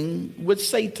trading with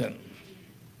Satan?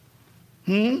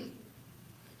 Oh,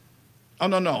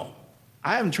 no.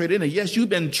 I haven't traded any. Yes, you've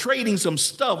been trading some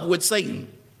stuff with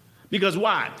Satan. Because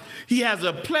why? He has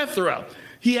a plethora.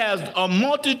 He has a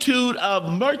multitude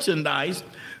of merchandise.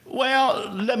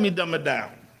 Well, let me dumb it down.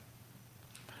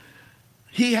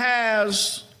 He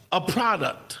has a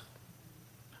product.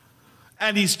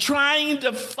 And he's trying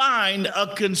to find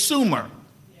a consumer.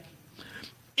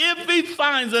 If he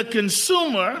finds a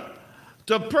consumer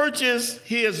to purchase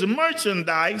his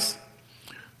merchandise,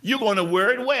 you're going to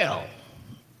wear it well.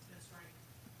 That's right.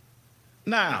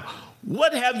 Now,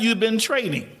 what have you been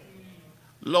trading?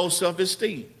 Low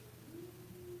self-esteem,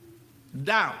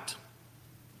 doubt.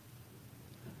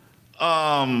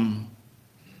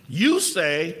 You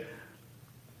say,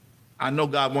 I know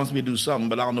God wants me to do something,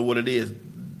 but I don't know what it is.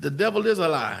 The devil is a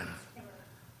lie.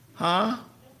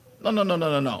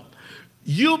 No.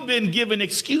 You've been given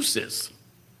excuses,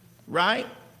 right?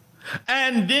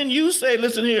 And then you say,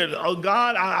 listen here, oh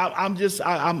God, I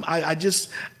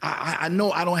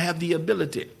know I don't have the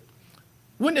ability.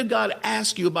 When did God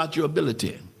ask you about your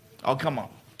ability? Oh, come on.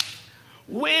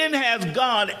 When has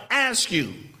God asked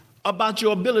you about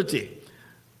your ability?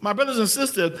 My brothers and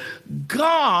sisters,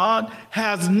 God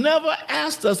has never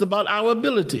asked us about our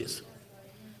abilities.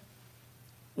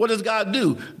 What does God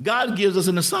do? God gives us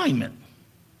an assignment.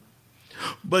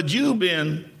 But you've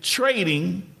been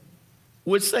trading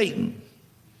with Satan.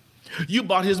 You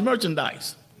bought his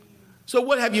merchandise. So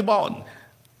what have you bought?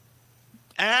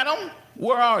 Adam,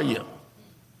 where are you?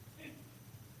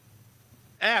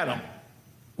 Adam,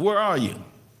 where are you?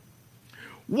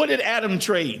 What did Adam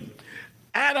trade?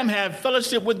 Adam had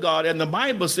fellowship with God, and the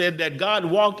Bible said that God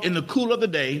walked in the cool of the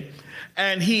day,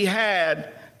 and he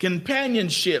had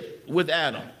companionship with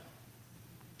Adam.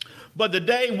 But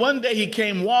one day he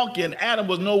came walking, Adam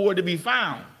was nowhere to be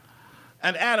found,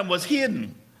 and Adam was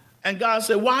hidden. And God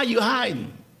said, why are you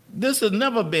hiding? This is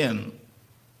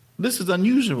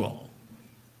unusual.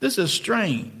 This is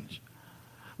strange.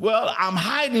 Well, I'm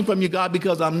hiding from you, God,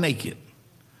 because I'm naked.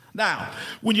 Now,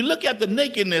 when you look at the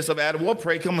nakedness of Adam, well,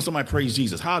 pray, come on, somebody praise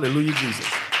Jesus. Hallelujah, Jesus.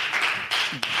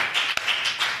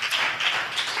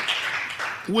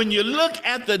 When you look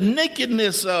at the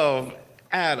nakedness of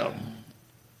Adam,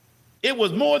 it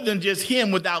was more than just him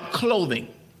without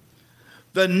clothing.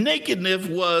 The nakedness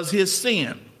was his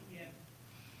sin.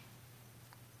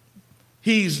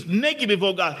 He's naked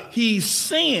before God. He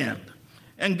sinned.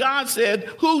 And God said,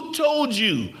 who told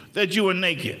you that you were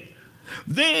naked?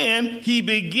 Then he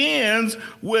begins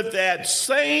with that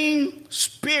same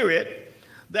spirit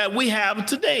that we have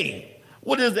today.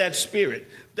 What is that spirit?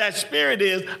 That spirit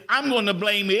is, I'm going to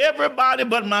blame everybody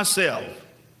but myself.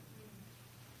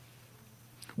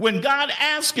 When God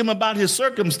asked him about his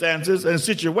circumstances and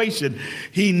situation,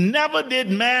 he never did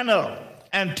man up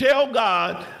and tell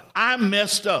God, I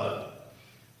messed up.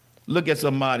 Look at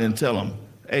somebody and tell them,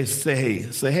 hey, say,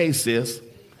 hey, sis,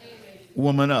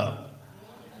 woman up.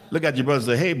 Look at your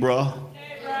brother and say, hey, bro,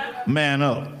 man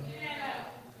up.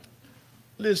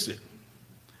 Listen.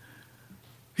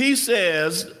 He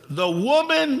says, the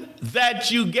woman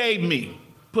that you gave me,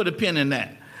 put a pin in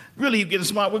that. Really, he's getting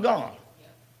smart, we're gone.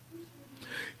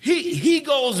 He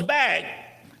goes back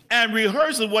and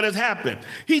rehearses what has happened.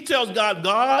 He tells God,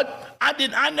 God,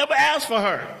 I never asked for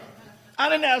her. I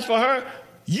didn't ask for her.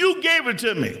 You gave it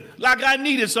to me like I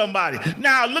needed somebody.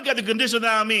 Now look at the condition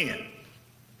that I'm in.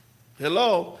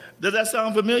 Hello? Does that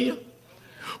sound familiar?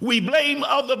 We blame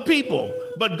other people,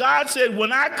 but God said,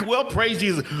 praise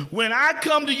Jesus, when I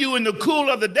come to you in the cool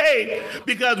of the day,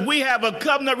 because we have a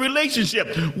covenant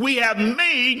relationship. We have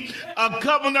made a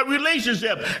covenant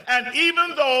relationship. And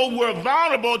even though we're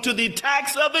vulnerable to the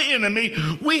attacks of the enemy,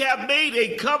 we have made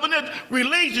a covenant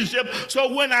relationship.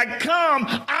 So when I come,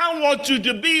 I want you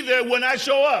to be there when I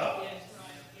show up.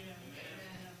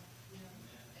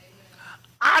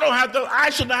 I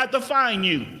should not have to find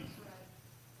you.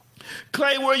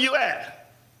 Clay, where you at?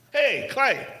 Hey,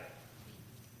 Clay.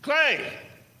 Clay.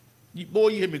 Boy,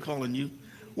 you hear me calling you.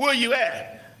 Where you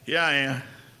at? Yeah, I am.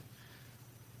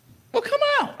 Well, come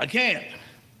out. I can't.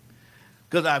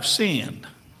 Because I've sinned.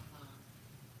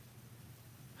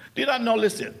 Did I know?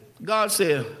 Listen, God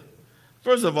said,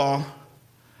 first of all,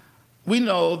 we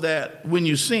know that when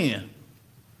you sin,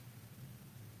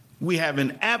 we have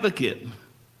an advocate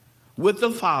with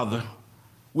the Father,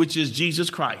 which is Jesus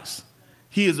Christ.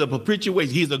 He is a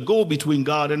perpetuation. He's a go-between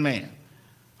God and man.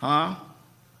 Huh?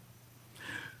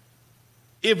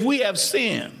 If we have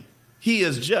sinned, he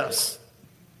is just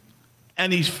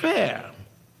and he's fair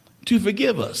to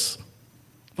forgive us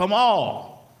from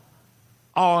all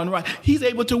unright. He's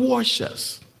able to wash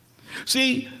us.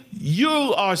 See, you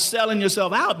are selling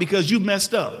yourself out because you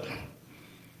messed up.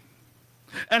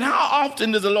 And how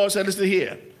often does the Lord say, listen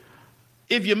here,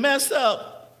 if you mess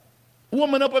up,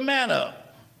 woman up or man up.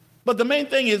 But the main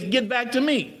thing is get back to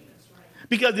me.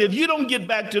 Because if you don't get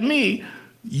back to me,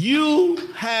 you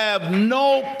have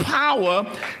no power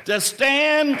to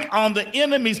stand on the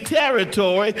enemy's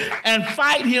territory and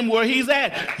fight him where he's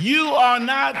at. You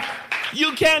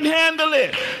can't handle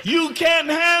it. You can't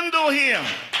handle him.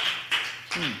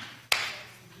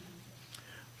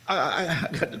 I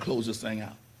got to close this thing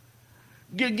out.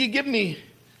 Give me,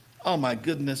 oh my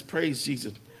goodness, praise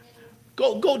Jesus.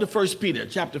 Go to 1 Peter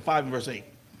chapter 5 and verse 8.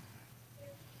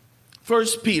 1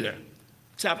 Peter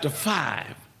chapter 5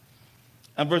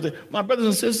 and verse 8. My brothers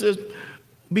and sisters,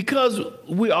 because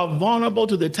we are vulnerable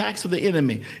to the attacks of the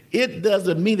enemy, it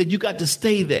doesn't mean that you got to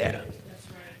stay there.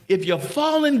 If you're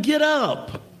falling, get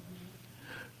up.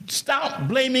 Stop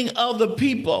blaming other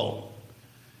people.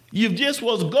 You just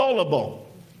was gullible.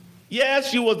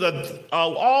 Yes, you was a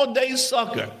all-day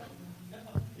sucker.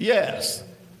 Yes.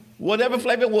 Whatever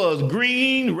flavor it was,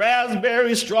 green,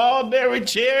 raspberry, strawberry,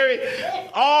 cherry,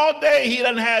 all day he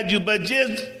done had you, but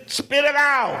just spit it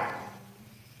out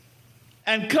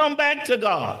and come back to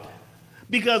God,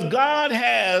 because God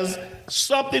has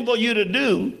something for you to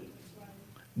do.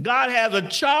 God has a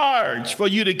charge for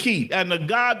you to keep and a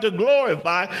God to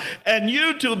glorify, and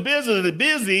you too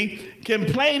busy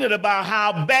complaining about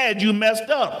how bad you messed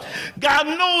up. God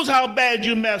knows how bad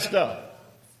you messed up.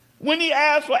 When he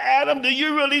asked for Adam, do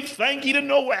you really think he didn't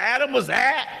know where Adam was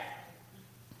at?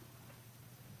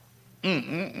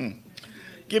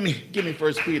 Give me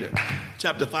 1 Peter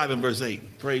chapter 5 and verse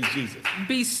 8. Praise Jesus.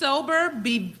 Be sober,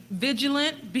 be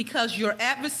vigilant, because your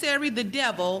adversary, the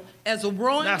devil, as a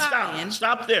roaring lion.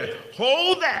 Stop there.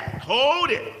 Hold that.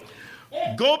 Hold it.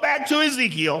 Go back to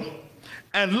Ezekiel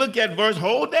and look at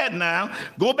hold that now.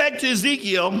 Go back to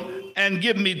Ezekiel and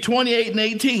give me 28 and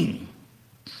 18.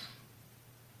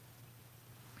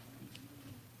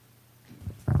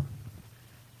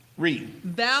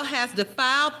 Read. Thou hast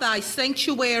defiled thy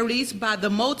sanctuaries by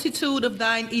the multitude of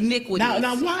thine iniquities.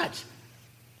 Now watch.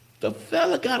 The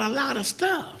fella got a lot of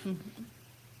stuff.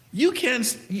 You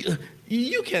can't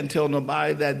tell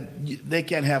nobody that they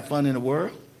can't have fun in the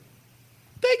world.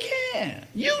 They can.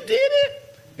 You did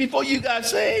it before you got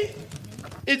saved.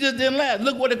 It just didn't last.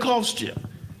 Look what it cost you.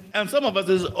 And some of us,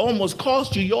 it's almost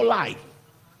cost you your life.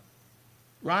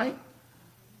 Right?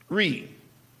 Read.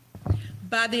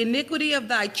 By the iniquity of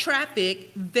thy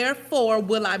traffic, therefore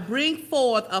will I bring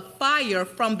forth a fire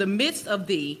from the midst of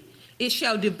thee. It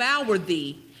shall devour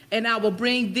thee, And I will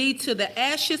bring thee to the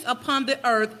ashes upon the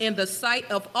earth in the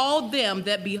sight of all them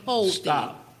that behold thee.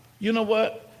 Stop. You know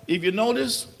what? If you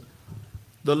notice,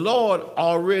 the Lord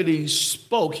already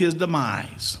spoke his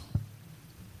demise.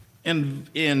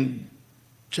 In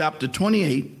chapter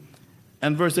 28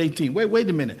 and verse 18. Wait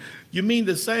a minute. You mean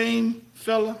the same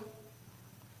fella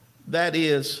that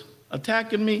is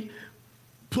attacking me?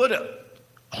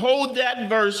 Hold that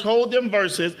verse, hold them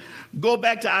verses. Go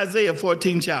back to Isaiah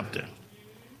 14 chapter.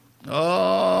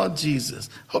 Oh, Jesus.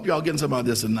 Hope y'all getting some of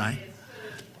this tonight.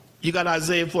 You got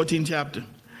Isaiah 14 chapter.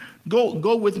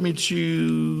 Go with me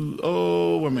to,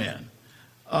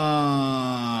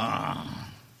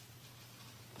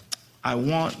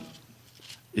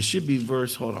 it should be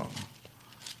verse, hold on.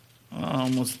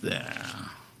 Almost there.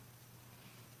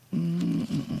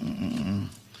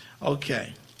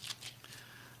 Okay.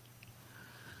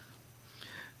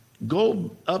 Go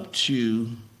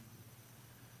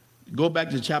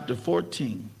back to chapter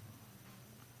 14,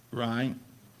 right?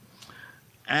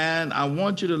 And I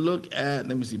want you to look at,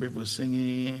 let me see, break for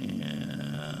singing.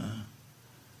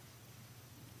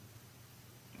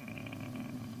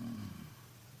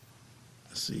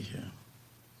 Let's see here.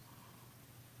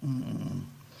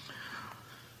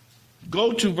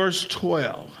 Go to verse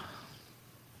 12.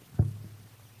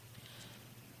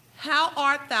 How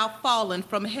art thou fallen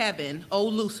from heaven, O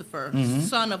Lucifer,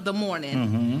 son of the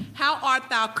morning? How art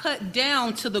thou cut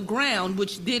down to the ground,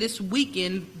 which didst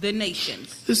weaken the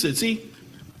nations? Listen, see,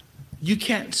 you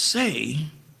can't say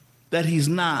that he's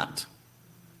not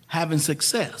having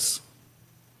success.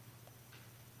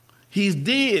 He's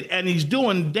dead and he's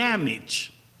doing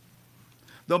damage.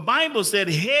 The Bible said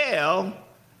hell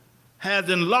has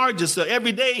enlarged itself.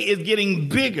 Every day it's getting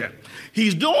bigger.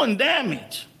 He's doing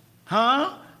damage.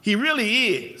 He really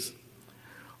is.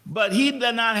 But he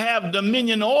does not have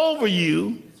dominion over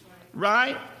you,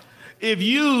 right? If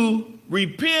you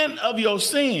repent of your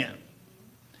sin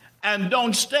and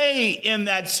don't stay in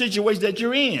that situation that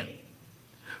you're in,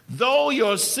 though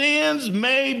your sins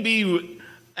may be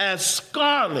as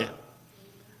scarlet,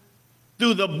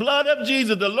 through the blood of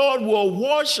Jesus, the Lord will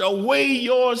wash away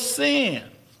your sin.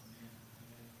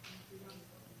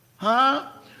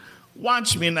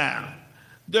 Watch me now.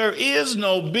 There is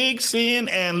no big sin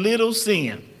and little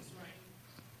sin.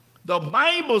 The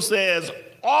Bible says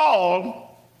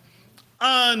all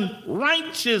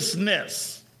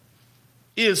unrighteousness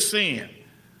is sin.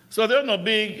 So there's no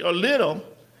big or little.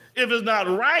 If it's not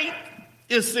right,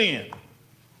 it's sin.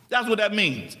 That's what that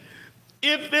means.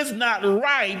 If it's not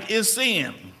right, it's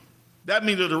sin. That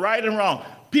means there's right and wrong.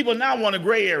 People now want a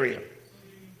gray area.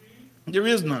 There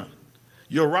is none.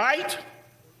 You're right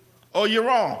or you're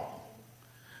wrong.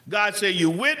 God said, you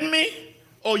with me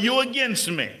or you against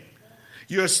me?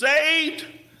 You're saved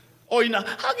or you're not.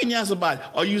 How can you ask somebody,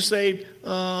 are you saved?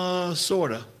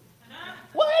 Sort of.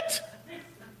 What?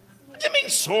 What do you mean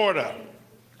sort of?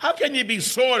 How can you be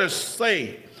sort of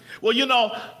saved? Well,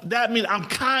 that means I'm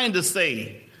kind of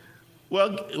saved.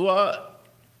 Well,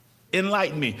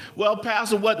 enlighten me. Well,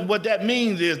 Pastor, what that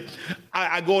means is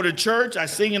I go to church, I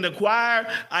sing in the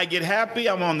choir, I get happy,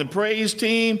 I'm on the praise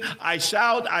team, I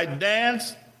shout, I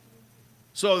dance.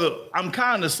 So I'm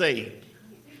kind of saved.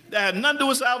 That has nothing to do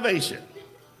with salvation.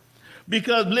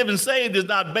 Because living saved is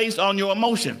not based on your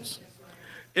emotions.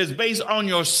 It's based on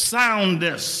your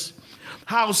soundness.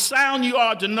 How sound you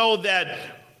are to know that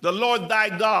the Lord thy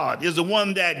God is the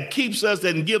one that keeps us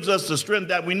and gives us the strength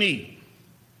that we need.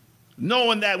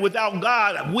 Knowing that without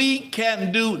God, we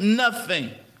can do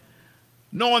nothing.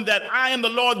 Knowing that I am the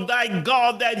Lord thy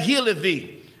God that healeth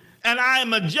thee. And I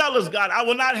am a jealous God. I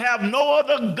will not have no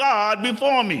other God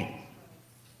before me.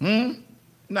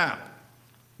 Now,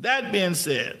 that being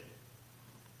said,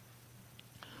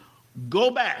 go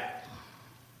back.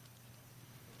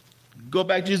 Go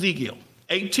back to Ezekiel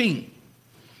 18.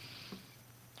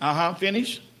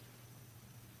 Finish.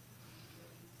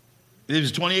 It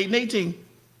was 28 and 18.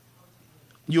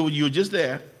 You were just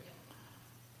there.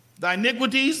 Thy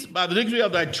iniquities by the iniquity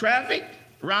of thy traffic,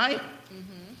 right?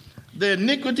 The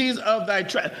iniquities of thy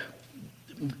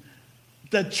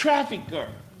the trafficker.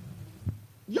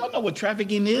 Y'all know what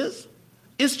trafficking is?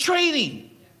 It's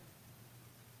trading.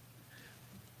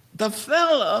 The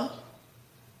fella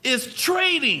is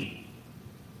trading.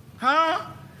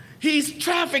 He's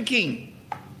trafficking.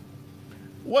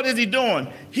 What is he doing?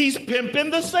 He's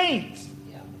pimping the saints.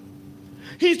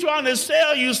 He's trying to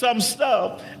sell you some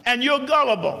stuff and you're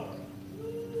gullible.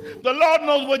 The Lord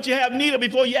knows what you have need of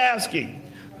before you ask him.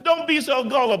 Don't be so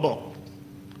gullible.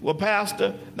 Well,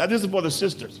 Pastor, now this is for the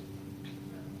sisters.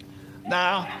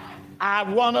 Now, I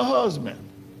want a husband.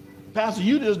 Pastor,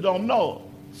 you just don't know.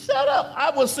 Shut up.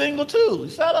 I was single too.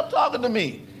 Shut up talking to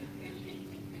me.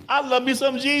 I love me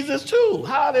some Jesus too.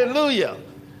 Hallelujah.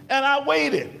 And I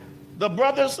waited. The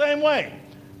brother, same way.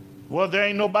 Well, there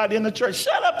ain't nobody in the church.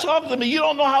 Shut up talking to me. You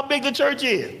don't know how big the church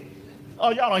is. Oh,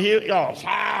 y'all don't hear it? Y'all.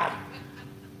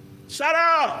 Shut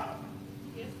up.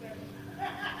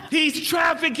 He's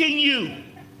trafficking you.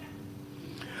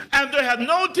 And there has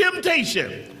no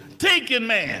temptation taken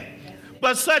man,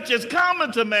 but such is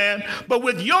common to man. But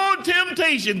with your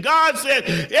temptation, God said,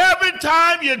 every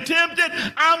time you're tempted,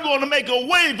 I'm going to make a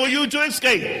way for you to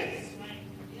escape.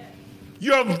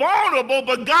 You're vulnerable,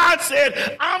 but God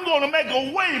said, I'm going to make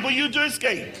a way for you to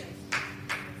escape.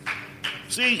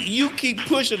 See, you keep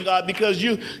pushing God because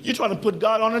you're trying to put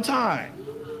God on a time.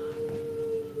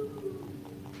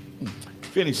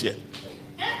 Finish it.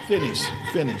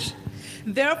 Finish.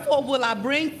 Therefore will I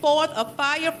bring forth a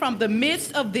fire from the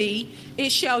midst of thee, it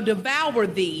shall devour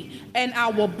thee, and I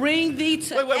will bring thee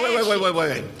to ashes.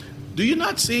 Wait. Do you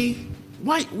not see?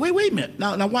 Wait a minute.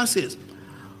 Now watch this.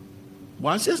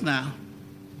 Watch this now.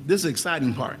 This is the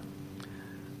exciting part.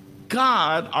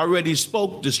 God already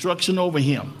spoke destruction over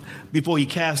him before he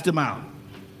cast him out.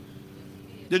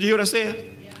 Did you hear what I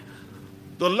said?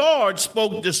 The Lord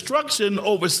spoke destruction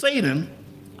over Satan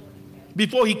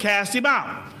before he cast him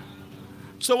out.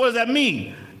 So what does that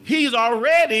mean? He's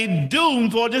already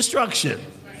doomed for destruction.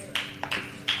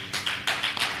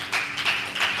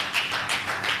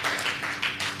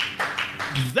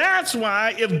 That's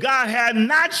why if God had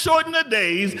not shortened the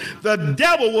days, the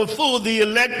devil will fool the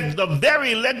elect, the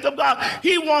very elect of God.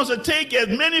 He wants to take as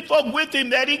many folk with him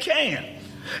that he can.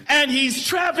 And he's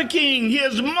trafficking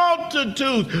his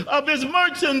multitude of his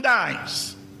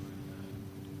merchandise.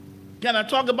 Can I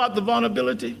talk about the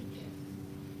vulnerability?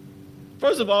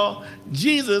 First of all,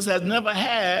 Jesus has never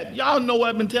had, y'all know what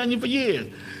I've been telling you for years.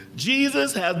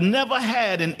 Jesus has never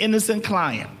had an innocent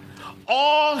client.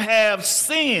 All have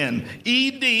sinned,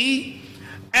 ED,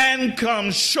 and come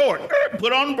short,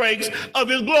 put on brakes, of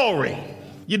his glory.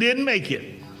 You didn't make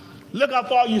it. Look how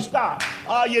far you stopped.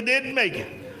 You didn't make it.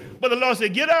 But the Lord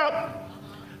said, get up.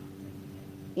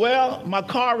 Well, my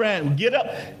car ran. Get up.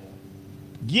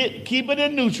 Keep it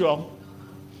in neutral.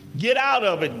 Get out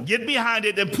of it. Get behind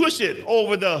it and push it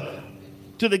over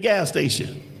to the gas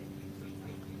station.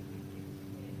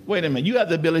 Wait a minute. You have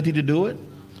the ability to do it.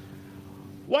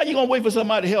 Why are you going to wait for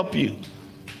somebody to help you?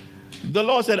 The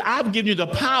Lord said, I've given you the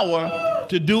power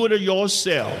to do it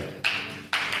yourself.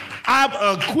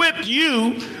 I've equipped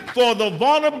you for the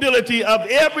vulnerability of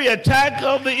every attack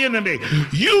of the enemy.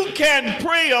 You can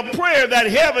pray a prayer that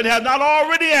heaven has not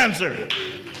already answered.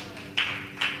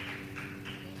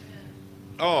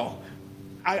 Oh,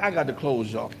 I got to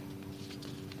close, y'all.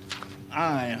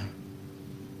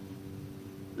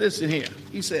 Listen here.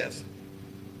 He says,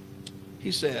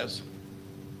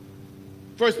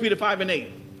 1 Peter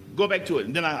 5:8. Go back to it,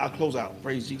 and then I'll close out.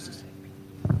 Praise Jesus.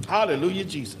 Hallelujah,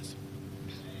 Jesus.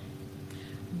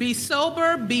 Be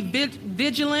sober, be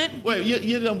vigilant. Wait,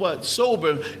 you know what?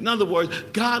 Sober. In other words,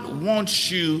 God wants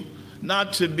you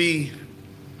not to be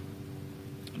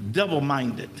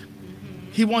double-minded.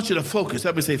 He wants you to focus.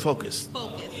 Everybody say focus.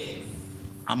 Focus.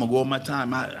 I'm going to go over my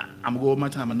time. I'm going to go over my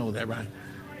time. I know that, right?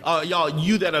 Y'all,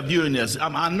 you that are viewing this, I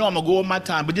know I'm going to go over my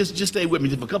time, but just stay with me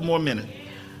just for a couple more minutes.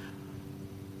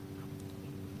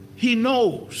 He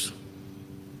knows.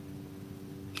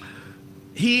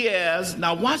 He has,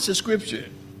 now watch the scripture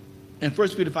in 1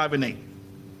 Peter 5:8.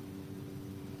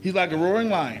 He's like a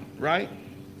roaring lion, right?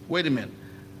 Wait a minute.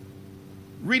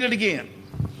 Read it again.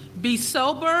 Be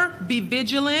sober, be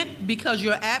vigilant, because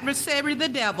your adversary, the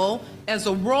devil, as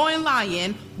a roaring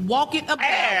lion, walking about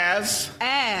as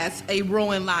a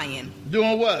roaring lion.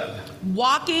 Doing what?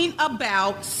 Walking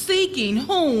about, seeking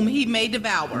whom he may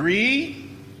devour. Read.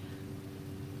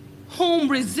 Whom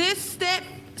resist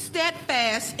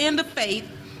steadfast in the faith,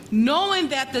 knowing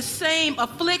that the same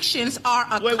afflictions are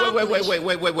accomplished.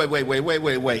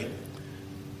 Wait.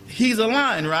 He's a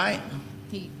lion, right?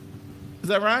 Is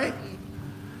that right?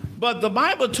 But the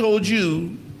Bible told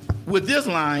you with this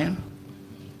lion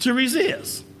to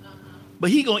resist. But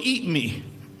he gonna eat me.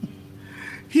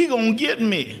 He gonna get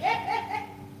me.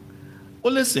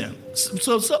 Well, listen.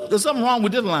 So there's something wrong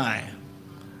with this lion,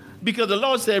 because the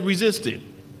Lord said resist it.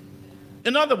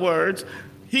 In other words,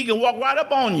 he can walk right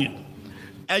up on you,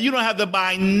 and you don't have to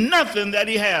buy nothing that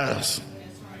he has.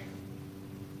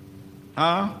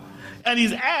 And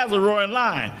he's as a roaring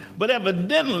lion. But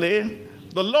evidently,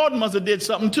 the Lord must have did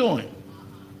something to him.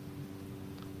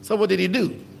 So what did he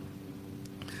do?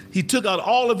 He took out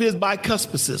all of his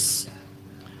bicuspices.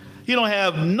 He don't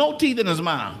have no teeth in his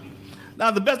mouth.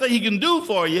 Now, the best thing he can do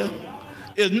for you,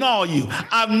 is gnaw you.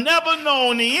 I've never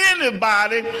known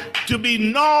anybody to be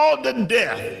gnawed to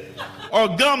death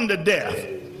or gummed to death.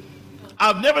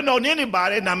 I've never known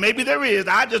anybody, now maybe there is,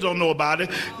 I just don't know about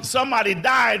it. Somebody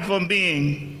died from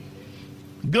being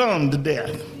gummed to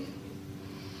death.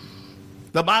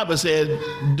 The Bible said,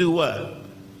 do what?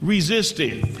 Resist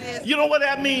it. You know what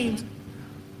that means?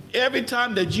 Every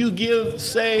time that you give,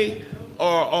 say,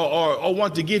 or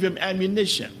want to give him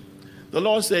ammunition, the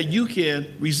Lord said you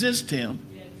can resist him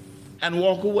and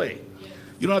walk away.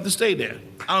 You don't have to stay there.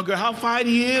 I don't care how fine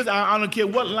he is. I don't care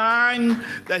what line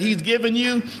that he's giving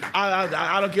you.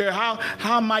 I don't care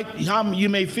how you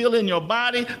may feel in your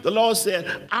body. The Lord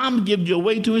said, I'm giving you a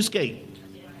way to escape.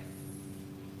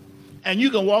 And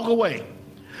you can walk away.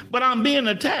 But I'm being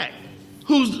attacked.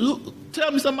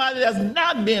 Tell me somebody that's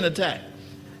not being attacked.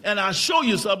 And I'll show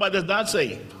you somebody that's not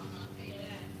saved.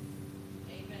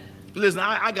 Listen,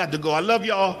 I got to go. I love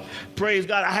y'all. Praise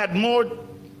God. I had more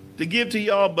to give to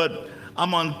y'all, but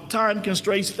I'm on time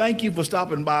constraints. Thank you for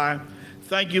stopping by.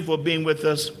 Thank you for being with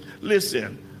us.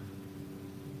 Listen,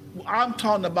 I'm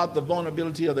talking about the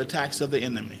vulnerability of the attacks of the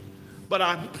enemy. But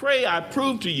I pray I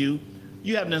prove to you,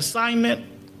 you have an assignment.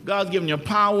 God's given you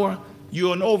power.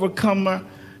 You're an overcomer.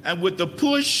 And with the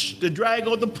push, the drag,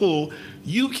 or the pull,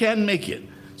 you can make it.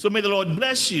 So may the Lord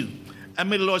bless you, and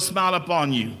may the Lord smile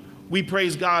upon you. We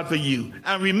praise God for you.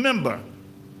 And remember,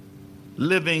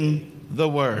 living the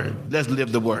word. Let's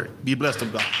live the word. Be blessed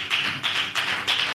of God.